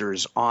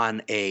sisters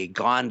on a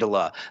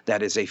gondola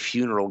that is a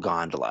funeral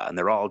gondola, and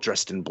they're all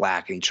dressed in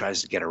black, and he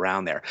tries to get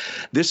around there.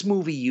 This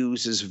movie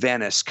uses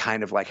Venice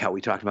kind of like how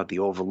we talked about The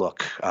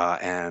Overlook,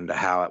 and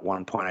how at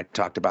one point I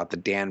talked about the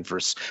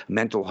Danvers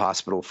Mental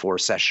Hospital for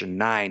Session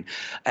 9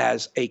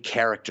 as a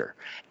character.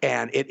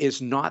 And it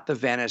is not the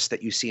Venice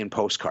that you see in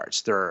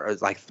postcards. There are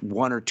like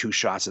one or two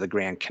shots of the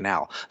Grand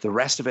Canal. The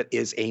rest of it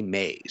is a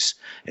maze.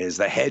 It is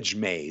the hedge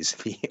maze,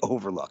 the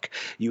Overlook.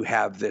 You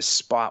have this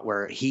spot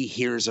where he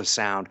hears a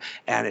sound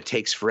and it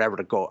takes forever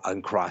to go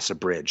and cross a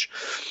bridge.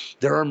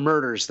 There are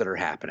murders that are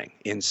happening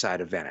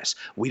inside of Venice.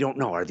 We don't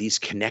know. Are these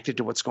connected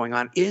to what's going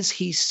on? Is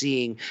he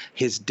seeing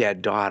his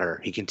dead daughter?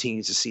 He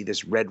continues to see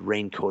this red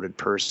raincoated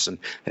person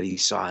that he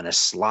saw in a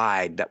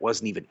slide that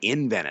wasn't even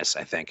in Venice,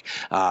 I think,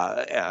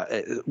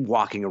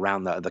 walking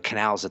around the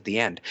canals at the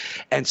end.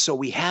 And so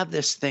we have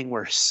this thing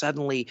where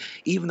suddenly,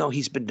 even though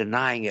he's been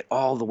denying it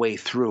all the way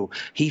through,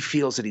 he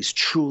feels that he's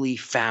truly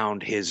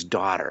found his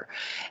daughter.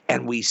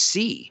 And we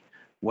see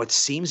what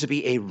seems to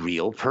be a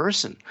real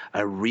person,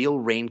 a real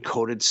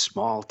raincoated,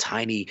 small,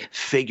 tiny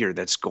figure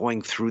that's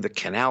going through the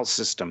canal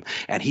system,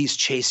 and he's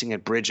chasing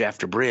it bridge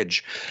after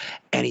bridge.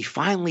 And he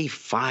finally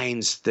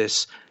finds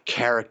this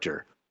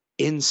character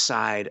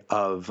inside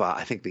of,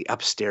 I think, the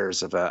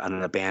upstairs of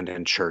an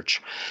abandoned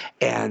church.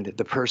 And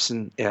the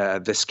person,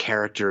 this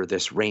character,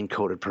 this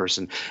raincoated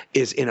person,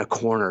 is in a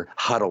corner,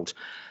 huddled,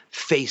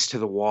 face to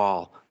the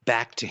wall,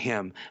 back to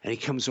him. And he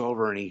comes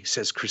over and he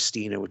says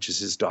Christina, which is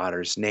his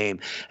daughter's name.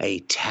 And he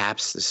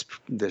taps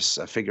this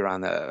figure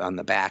on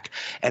the back,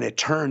 and it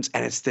turns,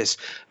 and it's this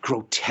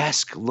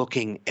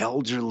grotesque-looking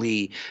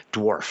elderly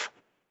dwarf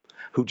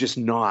who just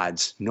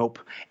nods, nope,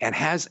 and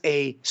has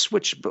a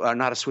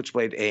not a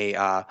switchblade,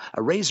 a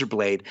razor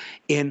blade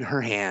in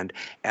her hand,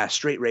 a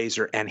straight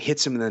razor, and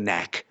hits him in the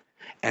neck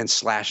and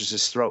slashes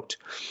his throat.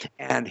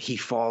 And he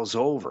falls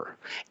over,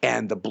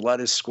 and the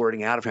blood is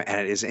squirting out of him, and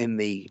it is in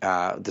the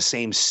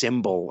same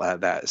symbol,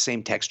 the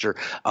same texture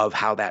of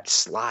how that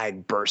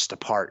slide burst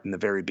apart in the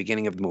very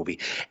beginning of the movie.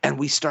 And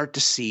we start to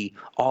see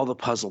all the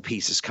puzzle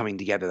pieces coming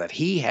together, that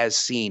he has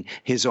seen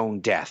his own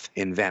death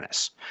in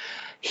Venice.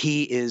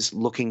 He is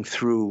looking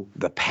through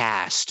the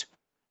past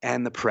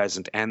and the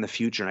present and the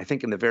future. And I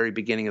think in the very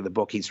beginning of the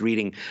book he's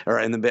reading, or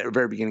in the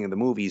very beginning of the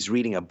movie, he's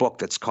reading a book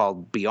that's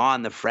called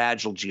Beyond the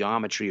Fragile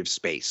Geometry of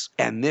Space.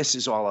 And this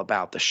is all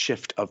about the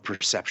shift of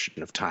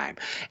perception of time.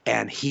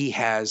 And he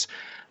has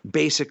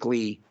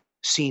basically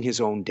seen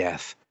his own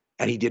death,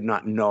 and he did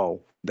not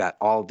know that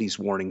all these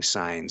warning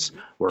signs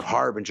were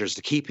harbingers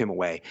to keep him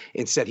away.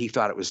 Instead, he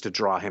thought it was to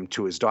draw him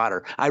to his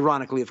daughter.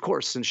 Ironically, of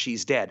course, since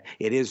she's dead,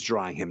 it is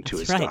drawing him to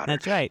his daughter.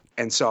 That's right.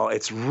 And so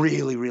it's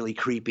really, really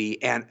creepy.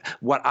 And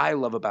what I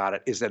love about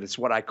it is that it's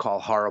what I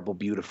call horrible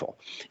beautiful.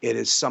 It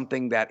is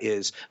something that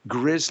is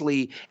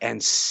grisly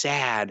and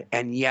sad,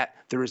 and yet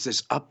there is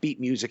this upbeat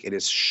music. It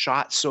is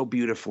shot so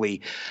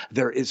beautifully.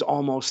 There is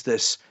almost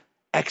this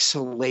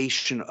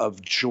exhalation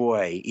of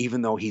joy,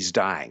 even though he's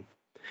dying.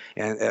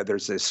 And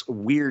there's this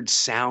weird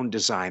sound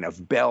design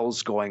of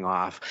bells going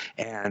off,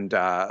 and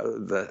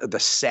the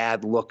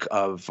sad look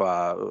of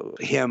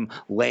him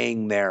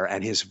laying there,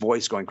 and his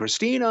voice going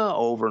Christina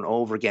over and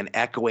over again,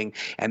 echoing,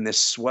 and this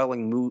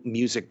swelling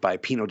music by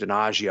Pino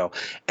Donaggio.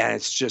 And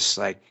it's just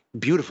like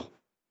beautiful.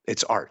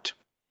 It's art,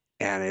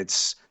 and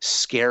it's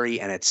scary,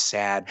 and it's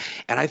sad.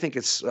 And I think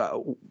it's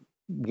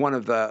one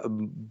of the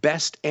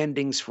best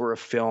endings for a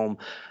film,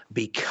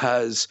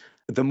 because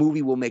the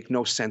movie will make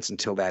no sense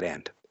until that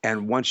end.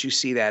 And once you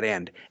see that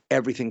end,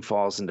 everything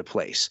falls into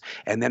place.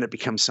 And then it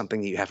becomes something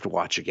that you have to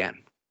watch again.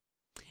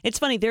 It's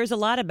funny. There's a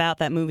lot about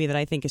that movie that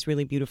I think is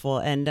really beautiful.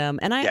 And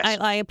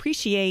I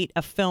appreciate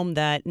a film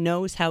that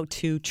knows how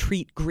to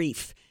treat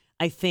grief.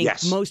 I think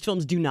most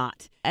films do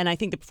not. And I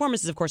think the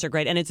performances, of course, are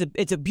great. And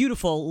it's a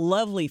beautiful,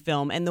 lovely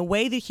film. And the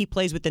way that he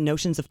plays with the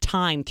notions of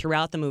time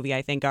throughout the movie,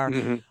 I think,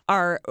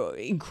 are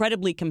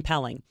incredibly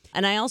compelling.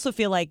 And I also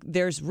feel like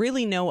there's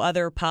really no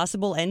other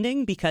possible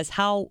ending, because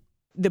how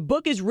the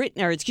book is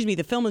written,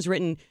 the film is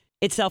written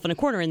itself in a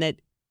corner, in that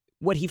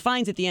what he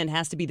finds at the end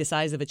has to be the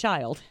size of a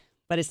child,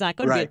 but it's not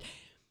going to be.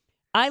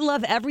 I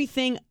love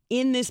everything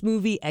in this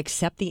movie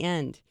except the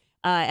end.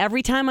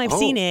 Every time I've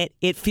seen it,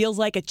 it feels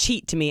like a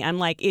cheat to me. I'm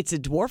like, it's a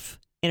dwarf.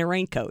 in a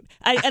raincoat.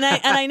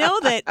 I know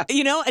that,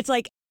 it's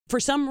like, for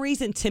some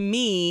reason, to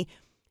me,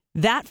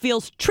 that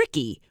feels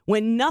tricky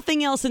when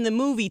nothing else in the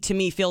movie to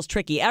me feels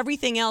tricky.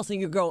 Everything else, and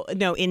you go,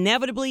 no,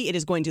 inevitably it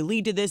is going to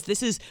lead to this.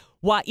 This is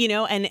what,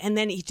 and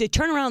then to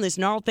turn around this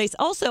gnarled face.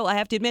 Also, I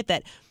have to admit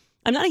that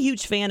I'm not a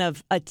huge fan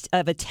of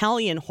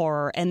Italian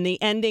horror, and the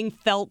ending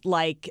felt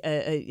like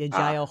a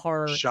giallo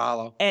horror.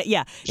 Shallow.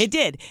 Yeah, it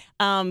did.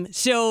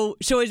 So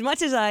as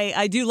much as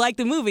I do like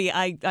the movie,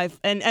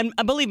 and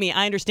believe me,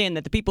 I understand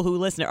that the people who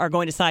listen are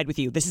going to side with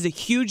you. This is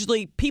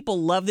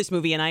people love this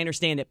movie, and I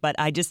understand it, but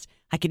I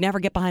could never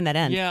get behind that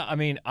end. Yeah, I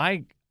mean,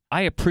 I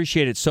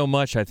appreciate it so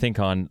much, I think,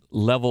 on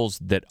levels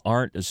that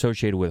aren't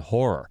associated with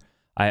horror.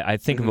 I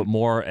think of it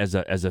more as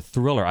a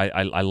thriller.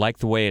 I like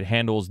the way it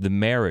handles the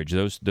marriage,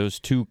 those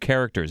two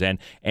characters,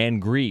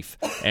 and grief,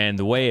 and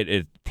the way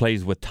it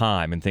plays with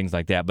time and things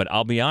like that. But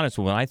I'll be honest,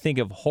 when I think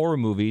of horror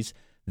movies,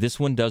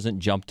 this one doesn't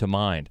jump to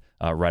mind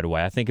right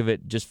away. I think of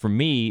it, just for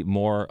me,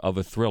 more of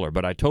a thriller.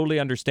 But I totally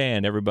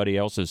understand everybody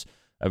else's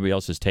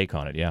take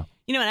on it, yeah.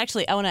 And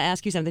actually, I want to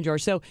ask you something,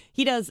 George. So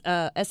he does,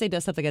 S.A.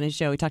 does something on his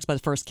show. He talks about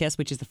The First Kiss,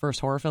 which is the first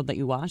horror film that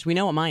you watched. We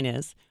know what mine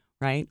is,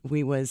 right?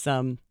 It was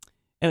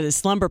a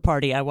slumber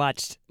party. I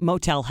watched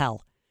Motel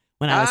Hell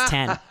when I was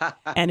 10.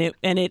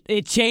 And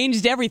it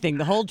changed everything,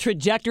 the whole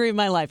trajectory of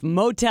my life.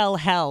 Motel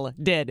Hell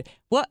did.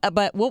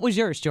 But what was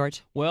yours,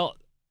 George? Well,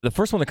 the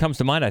first one that comes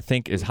to mind, I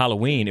think, is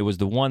Halloween. It was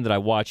the one that I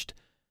watched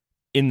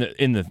in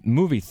the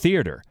movie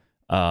theater.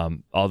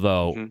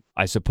 Although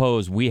I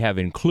suppose we have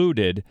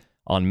included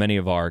on many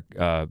of our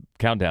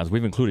countdowns,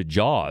 we've included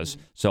Jaws.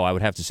 So I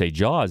would have to say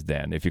Jaws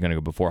then if you're going to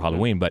go before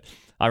Halloween. But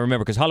I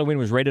remember because Halloween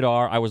was rated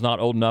R. I was not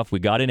old enough. We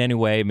got in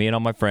anyway, me and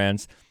all my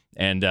friends.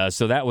 And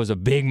so that was a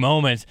big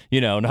moment,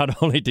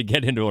 not only to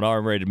get into an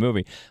R-rated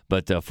movie,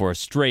 but for a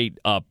straight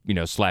up,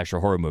 slasher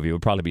horror movie. It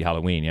would probably be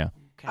Halloween, yeah.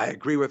 Okay. I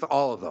agree with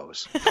all of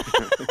those.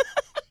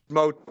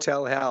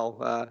 Motel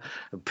Hell,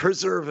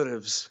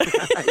 preservatives.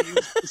 I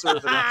use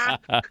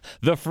preservatives.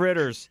 The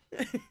fritters.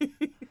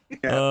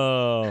 Yeah.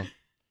 Oh.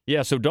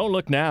 Yeah, so Don't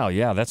Look Now.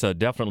 Yeah, that's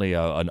definitely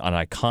an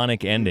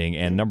iconic ending.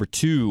 And number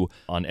 2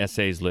 on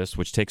S.A.'s list,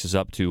 which takes us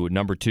up to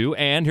number 2.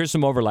 And here's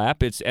some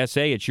overlap. It's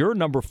S.A., it's your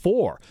number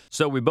 4.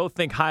 So we both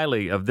think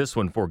highly of this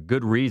one for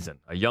good reason.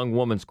 A young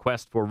woman's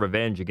quest for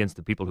revenge against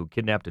the people who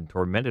kidnapped and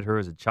tormented her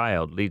as a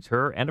child leads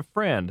her and a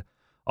friend,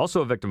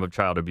 also a victim of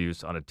child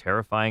abuse, on a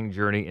terrifying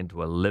journey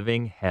into a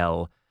living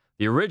hell.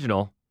 The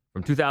original,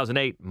 from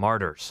 2008,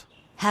 Martyrs.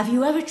 Have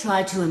you ever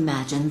tried to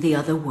imagine the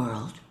other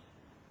world?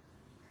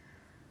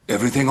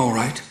 Everything all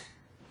right?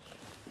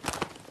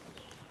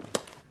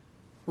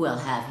 Well,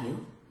 have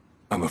you?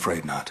 I'm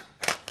afraid not.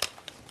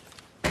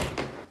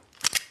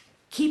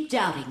 Keep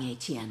doubting,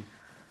 Etienne.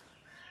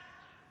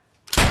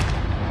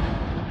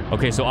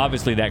 Okay, so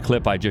obviously that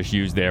clip I just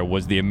used there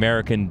was the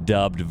American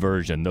dubbed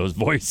version. Those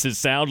voices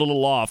sound a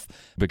little off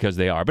because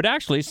they are. But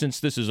actually, since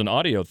this is an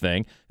audio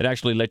thing, it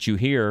actually lets you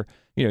hear,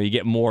 you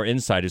get more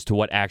insight as to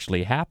what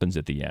actually happens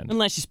at the end.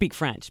 Unless you speak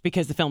French,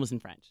 because the film is in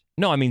French.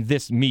 No, I mean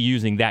me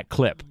using that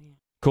clip.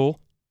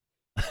 Cool?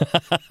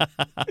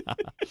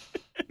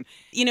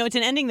 It's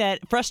an ending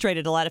that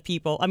frustrated a lot of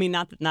people. I mean,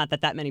 not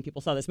that many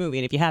people saw this movie,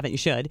 and if you haven't, you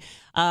should.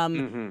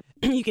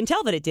 You can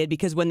tell that it did,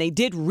 because when they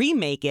did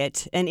remake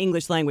it, an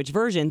English language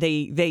version,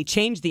 they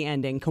changed the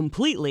ending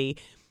completely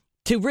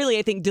to really,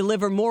 I think,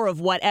 deliver more of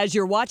what, as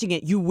you're watching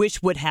it, you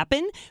wish would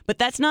happen. But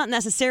that's not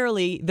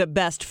necessarily the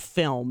best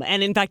film.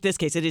 And in fact, this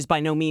case, it is by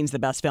no means the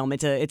best film.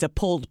 It's a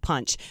pulled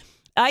punch.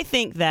 I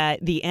think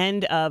that the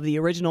end of the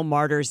original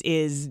Martyrs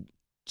is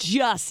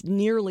just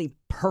nearly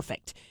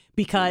perfect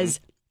because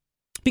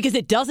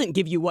it doesn't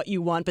give you what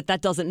you want, but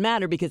that doesn't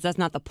matter because that's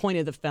not the point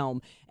of the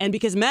film. And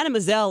because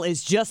Mademoiselle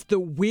is just the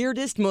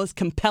weirdest, most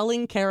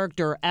compelling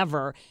character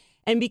ever.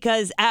 And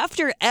because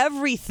after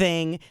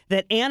everything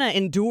that Anna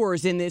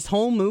endures in this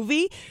whole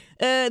movie,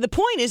 the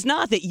point is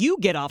not that you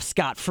get off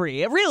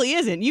scot-free. It really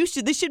isn't.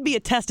 This should be a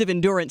test of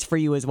endurance for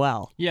you as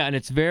well. Yeah, and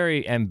it's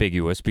very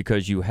ambiguous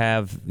because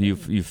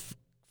you've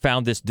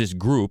found this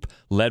group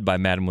led by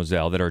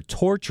Mademoiselle that are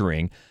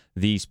torturing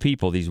these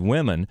people, these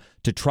women,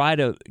 to try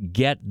to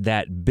get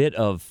that bit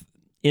of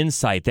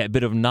insight, that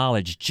bit of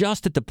knowledge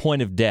just at the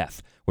point of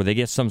death, where they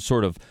get some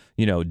sort of,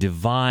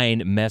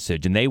 divine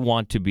message, and they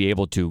want to be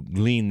able to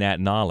glean that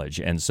knowledge.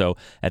 And so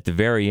at the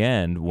very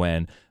end,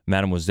 when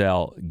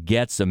Mademoiselle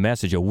gets a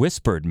message, a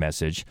whispered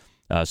message,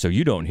 so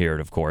you don't hear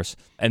it, of course,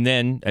 and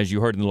then, as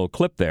you heard in the little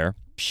clip there,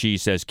 she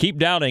says, "Keep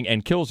doubting,"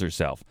 and kills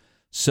herself.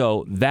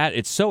 So that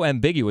it's so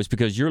ambiguous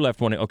because you're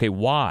left wondering, okay,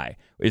 why?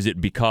 Is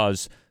it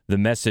because the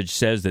message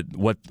says that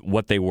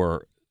what they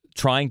were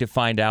trying to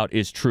find out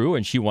is true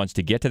and she wants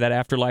to get to that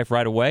afterlife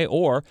right away?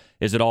 Or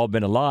is it all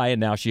been a lie and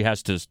now she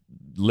has to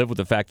live with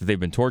the fact that they've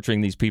been torturing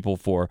these people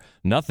for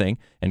nothing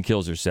and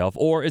kills herself?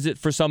 Or is it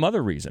for some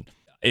other reason?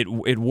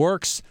 It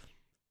works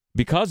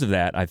because of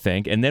that, I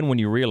think. And then when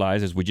you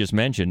realize, as we just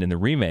mentioned in the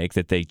remake,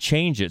 that they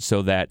change it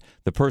so that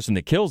the person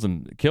that kills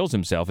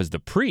himself is the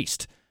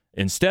priest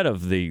instead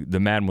of the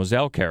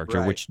Mademoiselle character,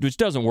 right, which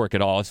doesn't work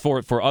at all. It's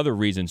for other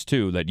reasons,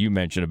 too, that you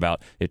mentioned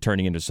about it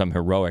turning into some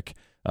heroic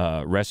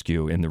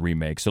rescue in the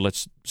remake. So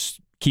let's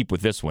keep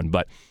with this one.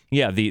 But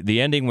yeah,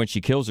 the ending when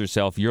she kills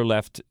herself, you're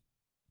left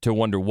to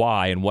wonder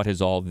why and what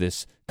has all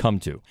this come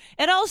to.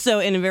 And also,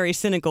 in a very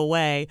cynical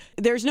way,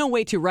 there's no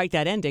way to write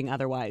that ending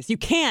otherwise. You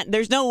can't.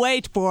 There's no way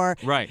for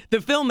the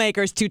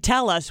filmmakers to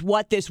tell us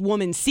what this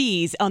woman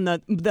sees on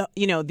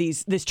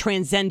this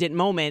transcendent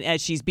moment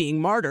as she's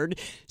being martyred.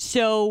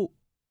 So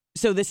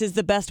this is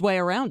the best way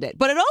around it.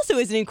 But it also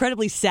is an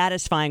incredibly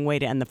satisfying way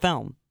to end the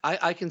film.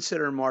 I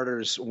consider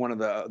Martyrs one of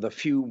the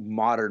few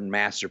modern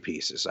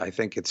masterpieces. I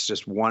think it's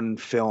just one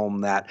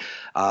film that,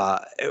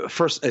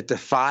 first, it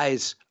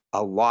defies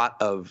a lot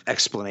of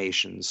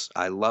explanations.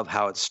 I love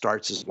how it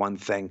starts as one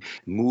thing,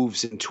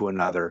 moves into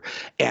another,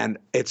 and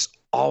it's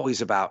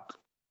always about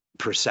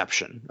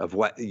perception of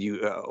what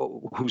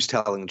who's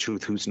telling the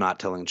truth, who's not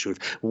telling the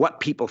truth, what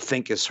people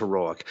think is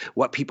heroic,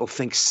 what people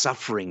think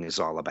suffering is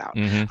all about.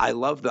 I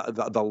love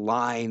the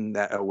line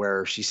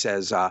where she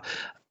says,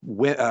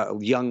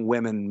 young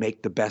women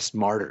make the best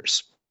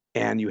martyrs.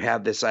 And you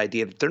have this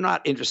idea that they're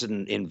not interested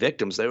in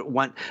victims. They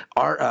want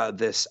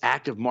this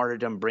act of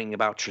martyrdom bringing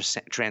about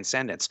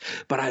transcendence.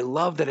 But I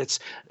love that it's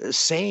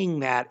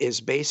saying that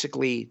is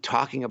basically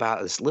talking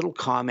about this little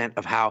comment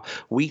of how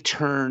we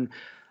turn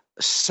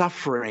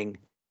suffering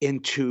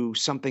into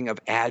something of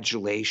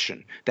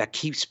adulation that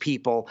keeps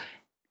people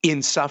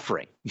in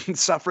suffering.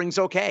 Suffering's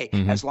okay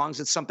as long as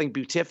it's something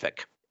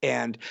beatific.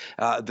 And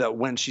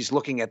when she's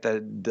looking at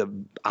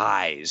the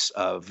eyes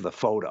of the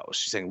photos,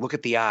 she's saying, look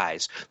at the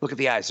eyes, look at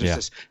the eyes. There's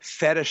this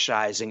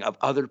fetishizing of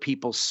other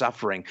people's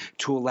suffering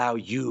to allow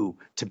you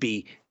to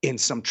be in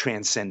some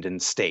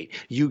transcendent state.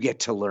 You get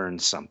to learn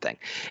something.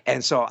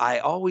 And so I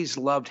always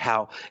loved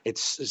how it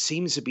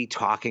seems to be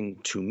talking,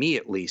 to me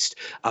at least,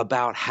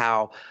 about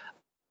how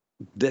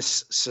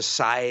this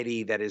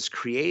society that is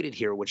created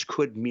here, which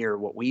could mirror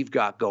what we've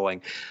got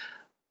going,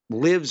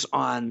 lives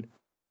on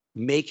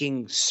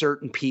making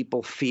certain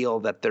people feel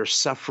that their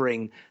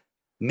suffering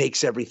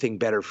makes everything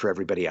better for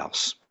everybody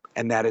else,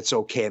 and that it's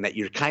okay, and that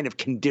you're kind of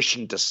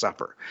conditioned to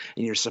suffer,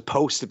 and you're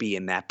supposed to be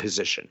in that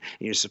position,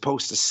 and you're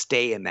supposed to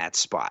stay in that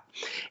spot.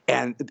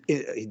 And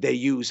they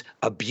use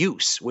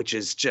abuse, which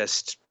is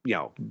just,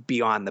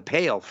 beyond the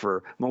pale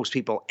for most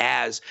people,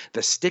 as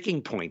the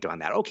sticking point on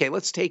that. Okay,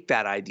 let's take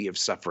that idea of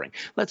suffering.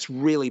 Let's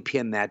really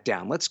pin that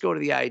down. Let's go to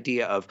the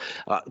idea of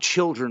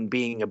children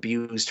being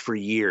abused for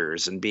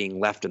years and being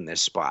left in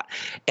this spot.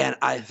 And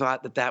I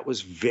thought that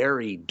was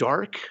very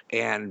dark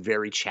and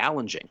very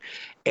challenging.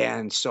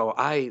 And so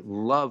I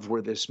love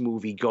where this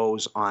movie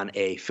goes on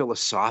a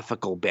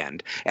philosophical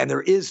bend. And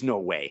there is no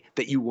way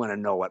that you want to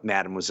know what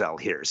Mademoiselle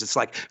hears. It's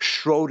like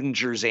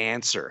Schrodinger's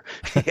answer,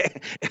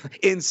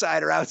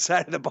 inside or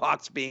outside of the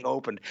box being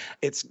opened.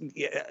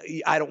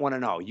 I don't want to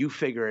know. You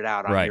figure it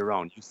out on your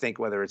own. You think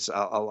whether it's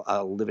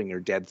a living or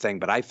dead thing.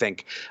 But I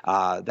think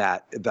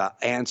that the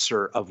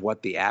answer of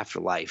what the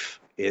afterlife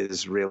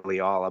is really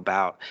all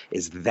about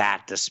is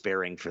that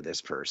despairing for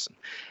this person.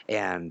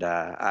 And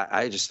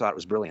I just thought it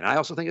was brilliant. I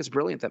also think it's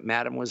brilliant that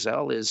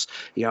Mademoiselle is,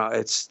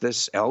 it's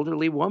this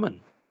elderly woman,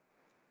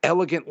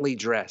 elegantly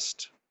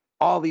dressed,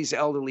 all these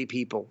elderly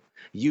people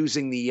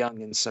using the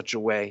young in such a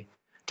way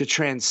to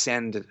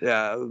transcend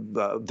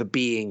the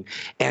being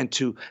and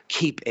to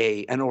keep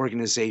an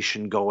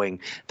organization going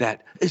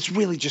that is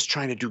really just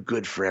trying to do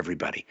good for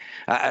everybody.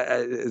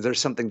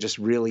 There's something just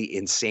really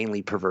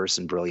insanely perverse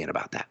and brilliant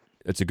about that.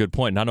 It's a good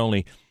point. Not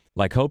only,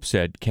 like Hope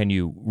said, can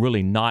you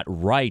really not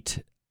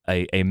write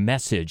a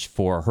message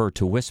for her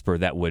to whisper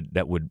that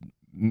would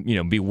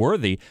be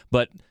worthy,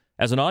 but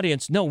as an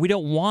audience, no, we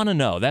don't want to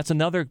know. That's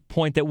another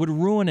point that would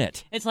ruin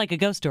it. It's like a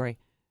ghost story.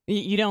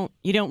 You don't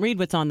read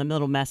what's on the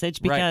middle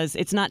message because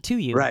it's not to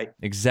you. Right.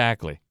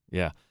 Exactly.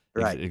 Yeah.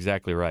 Right.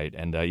 Exactly right.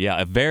 And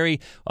a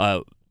very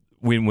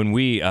when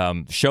we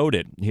showed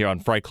it here on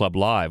Fright Club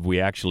Live,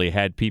 we actually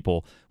had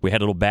people. We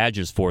had little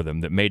badges for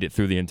them that made it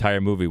through the entire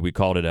movie. We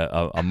called it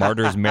a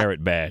martyr's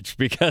merit badge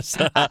because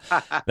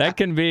that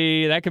can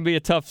be a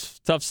tough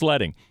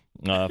sledding.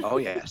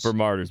 For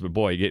Martyrs, but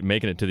boy,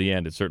 making it to the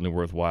end, it's certainly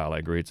worthwhile. I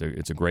agree.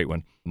 It's a great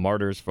one.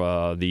 Martyrs,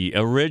 for the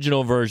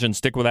original version,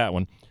 stick with that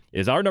one,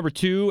 is our number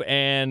 2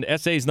 and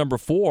SA's number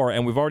 4,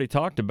 and we've already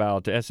talked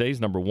about SA's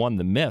number 1,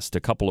 The Mist,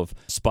 a couple of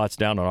spots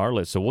down on our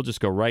list. So we'll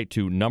just go right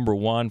to number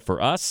 1 for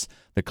us,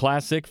 the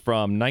classic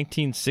from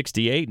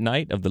 1968,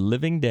 Night of the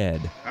Living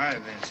Dead. All right,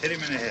 Vince, hit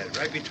him in the head,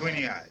 right between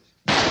the eyes.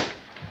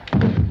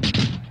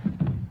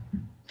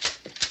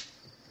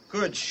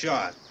 Good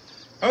shot.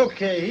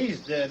 Okay,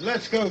 he's dead.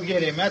 Let's go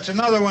get him. That's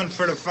another one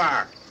for the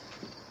fire.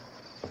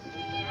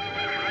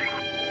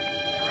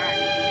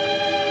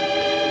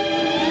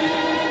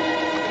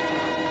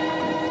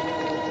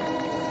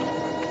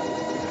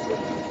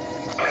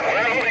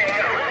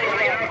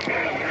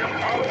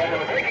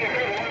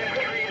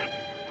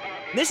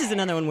 This is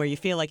another one where you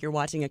feel like you're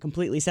watching a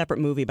completely separate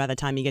movie by the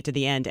time you get to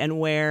the end, and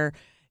where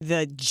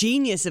the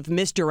genius of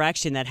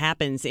misdirection that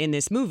happens in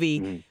this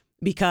movie,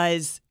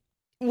 because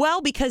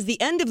the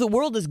end of the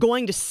world is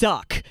going to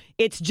suck.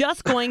 It's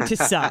just going to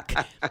suck,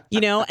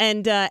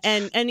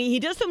 and he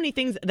does so many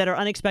things that are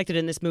unexpected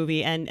in this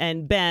movie.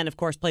 And Ben, of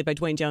course, played by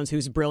Dwayne Jones,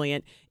 who's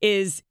brilliant,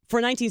 is for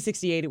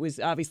 1968. It was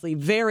obviously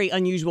very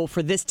unusual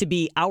for this to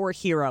be our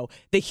hero,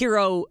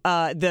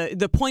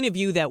 the point of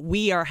view that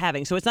we are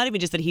having. So it's not even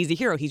just that he's a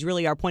hero; he's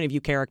really our point of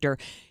view character.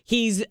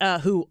 He's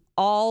who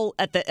all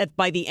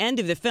by the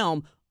end of the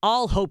film,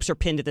 all hopes are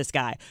pinned to this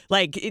guy.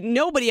 Like,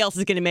 nobody else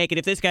is going to make it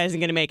if this guy isn't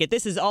going to make it.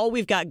 This is all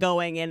we've got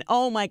going. And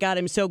oh my God,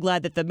 I'm so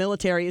glad that the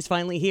military is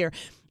finally here.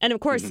 And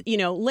of course,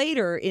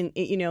 later in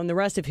the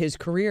rest of his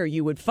career,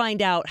 you would find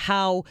out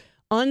how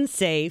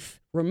unsafe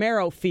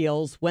Romero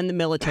feels when the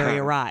military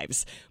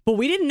arrives. But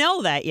we didn't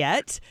know that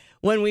yet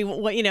when in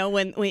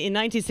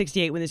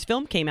 1968 when this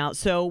film came out.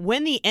 So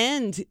when the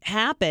end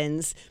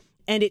happens,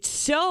 and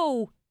it's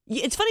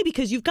funny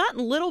because you've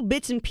gotten little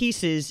bits and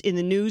pieces in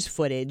the news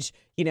footage.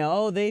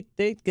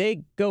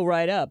 They go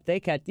right up.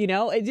 They cut.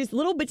 Just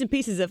little bits and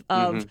pieces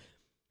of.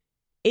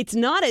 It's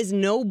not as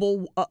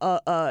noble.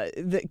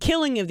 The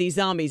killing of these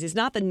zombies is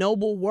not the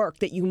noble work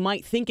that you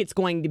might think it's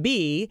going to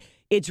be.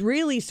 It's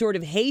really sort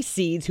of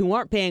hayseeds who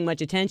aren't paying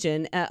much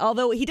attention.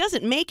 Although he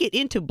doesn't make it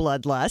into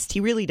bloodlust, he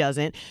really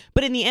doesn't.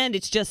 But in the end,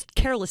 it's just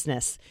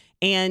carelessness,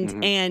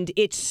 and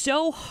it's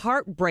so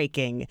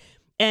heartbreaking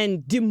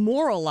and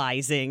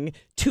demoralizing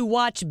to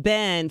watch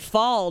Ben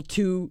fall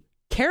to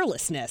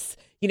carelessness,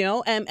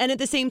 and at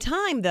the same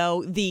time,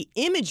 though, the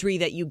imagery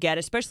that you get,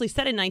 especially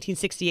set in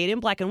 1968 in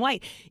black and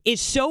white, is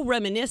so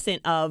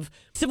reminiscent of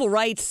civil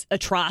rights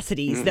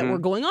atrocities that were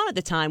going on at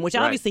the time, which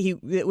obviously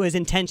it was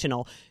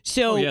intentional.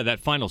 So, that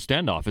final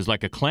standoff is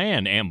like a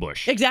Klan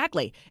ambush.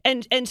 Exactly,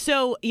 and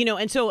so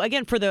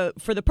again, for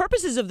the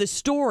purposes of the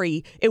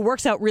story, it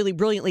works out really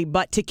brilliantly.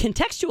 But to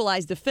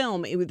contextualize the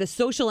film with the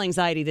social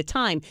anxiety of the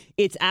time,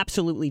 it's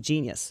absolutely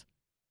genius.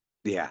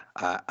 Yeah,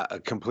 I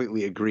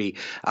completely agree.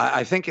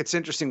 I think it's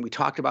interesting. We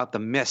talked about The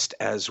Mist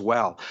as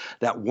well.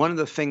 That one of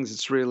the things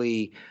that's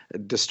really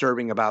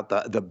disturbing about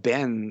the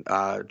Ben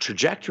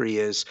trajectory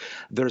is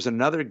there's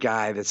another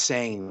guy that's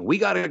saying, we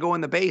got to go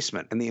in the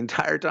basement. And the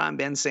entire time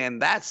Ben's saying,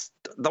 that's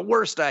the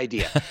worst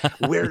idea.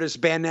 Where does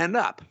Ben end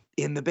up?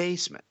 In the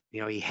basement.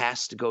 He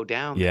has to go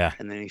down there.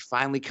 And then he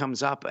finally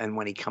comes up, and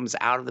when he comes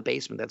out of the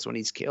basement, that's when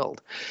he's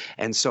killed.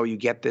 And so you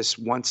get this,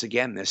 once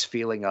again, this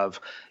feeling of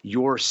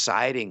you're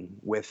siding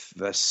with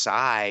the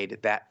side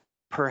that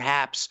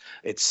perhaps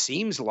it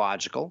seems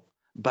logical,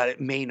 but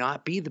it may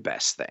not be the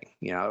best thing.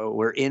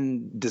 We're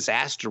in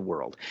disaster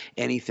world.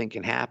 Anything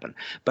can happen.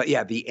 But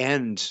yeah, the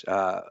end,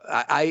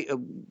 I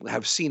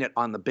have seen it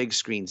on the big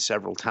screen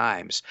several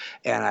times,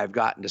 and I've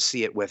gotten to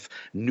see it with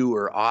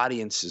newer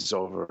audiences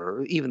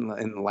over even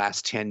in the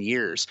last 10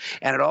 years.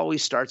 And it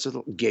always starts with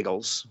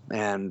giggles,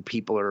 and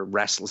people are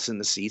restless in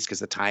the seats because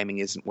the timing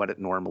isn't what it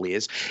normally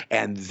is.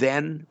 And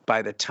then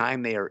by the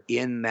time they are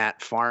in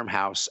that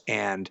farmhouse,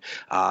 and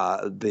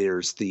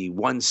there's the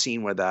one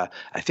scene where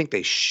I think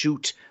they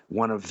shoot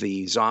one of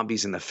the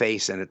zombies in the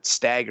face, and it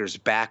staggers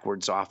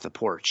backwards off the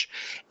porch.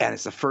 And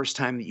it's the first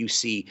time that you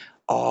see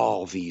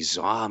all these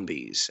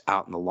zombies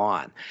out in the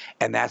lawn.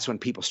 And that's when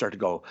people start to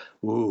go,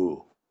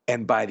 ooh.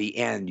 And by the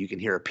end, you can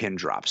hear a pin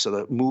drop. So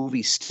the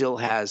movie still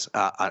has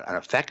an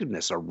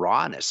effectiveness, a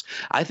rawness.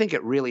 I think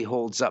it really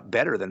holds up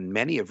better than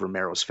many of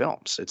Romero's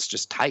films. It's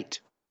just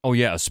tight. Oh,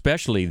 yeah,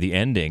 especially the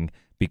ending,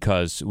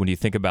 because when you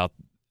think about,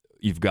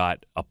 you've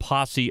got a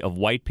posse of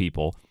white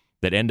people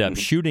that end up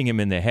shooting him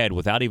in the head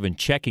without even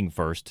checking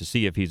first to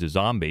see if he's a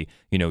zombie.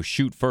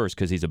 Shoot first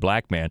because he's a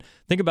black man.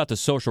 Think about the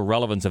social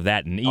relevance of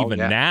that, and even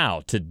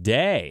now,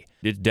 today,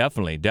 it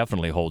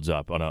definitely holds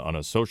up on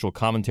a social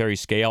commentary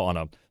scale, on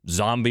a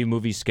zombie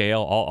movie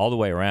scale, all the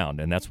way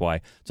around. And that's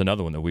why it's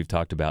another one that we've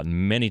talked about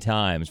many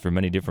times for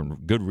many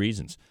different good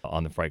reasons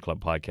on the Fright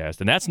Club podcast.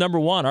 And that's number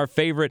one, our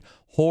favorite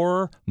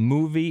horror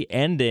movie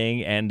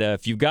ending. And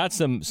if you've got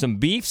some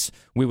beefs,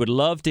 we would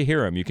love to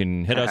hear them. You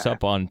can hit us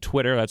up on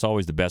Twitter. That's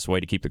always the best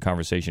way to keep the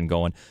conversation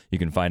going. You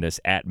can find us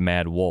at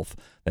Mad Wolf.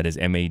 That is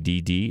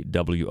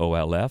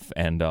MADDWOLF.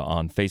 And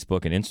on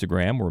Facebook and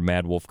Instagram, we're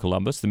Mad Wolf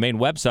Columbus. The main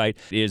website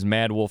is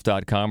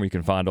madwolf.com, where you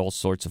can find all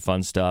sorts of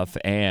fun stuff.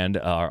 And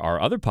our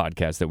other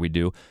podcast that we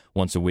do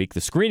once a week,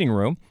 The Screening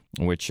Room,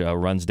 which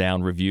runs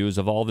down reviews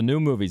of all the new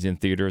movies in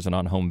theaters and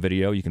on home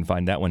video. You can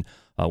find that one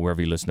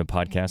wherever you listen to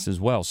podcasts as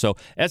well. So,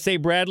 S.A.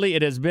 Bradley,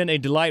 it has been a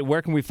delight.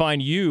 Where can we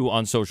find you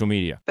on social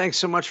media? Thanks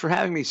so much for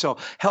having me. So,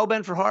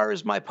 Hellbent for Horror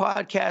is my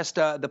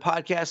podcast. The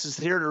podcast is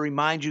here to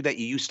remind you that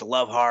you used to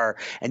love horror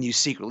and you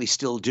secretly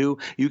still do.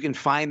 You can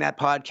find that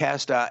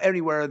podcast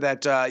anywhere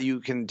that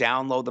you can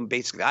download them,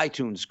 basically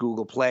iTunes,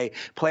 Google Play,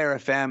 Player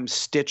FM,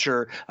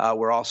 Stitcher.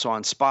 We're also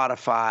on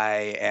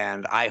Spotify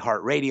and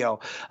iHeartRadio.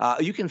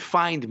 You can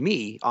find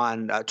me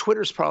on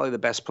Twitter's probably the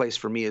best place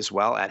for me as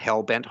well, at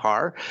Hellbent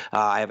Horror.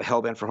 I have a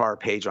Hellbent for Horror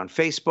page on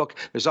Facebook.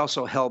 There's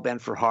also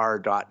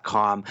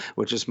hellbentforhorror.com,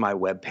 which is my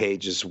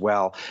webpage as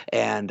well.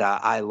 And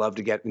I love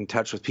to get in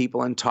touch with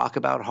people and talk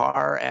about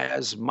horror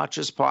as much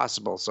as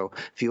possible. So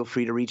feel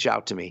free to reach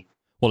out to me.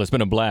 Well, it's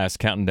been a blast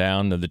counting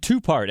down the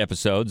two-part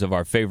episodes of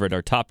our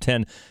top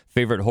 10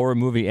 favorite horror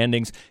movie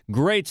endings.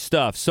 Great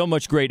stuff. So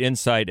much great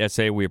insight,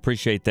 S.A. We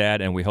appreciate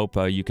that, and we hope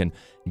you can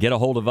get a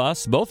hold of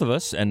us, both of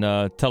us, and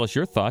tell us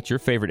your thoughts, your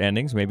favorite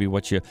endings, maybe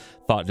what you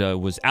thought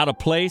was out of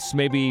place,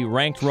 maybe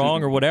ranked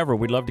wrong or whatever.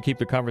 We'd love to keep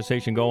the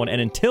conversation going.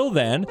 And until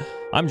then,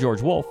 I'm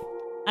George Wolf.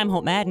 I'm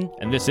Holt Madden.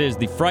 And this is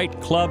the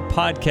Fright Club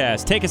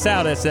Podcast. Take us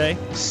out, S.A.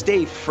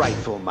 Stay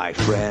frightful, my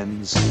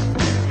friends.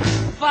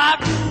 5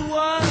 to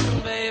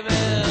 1, baby.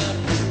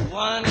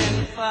 1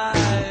 in 5.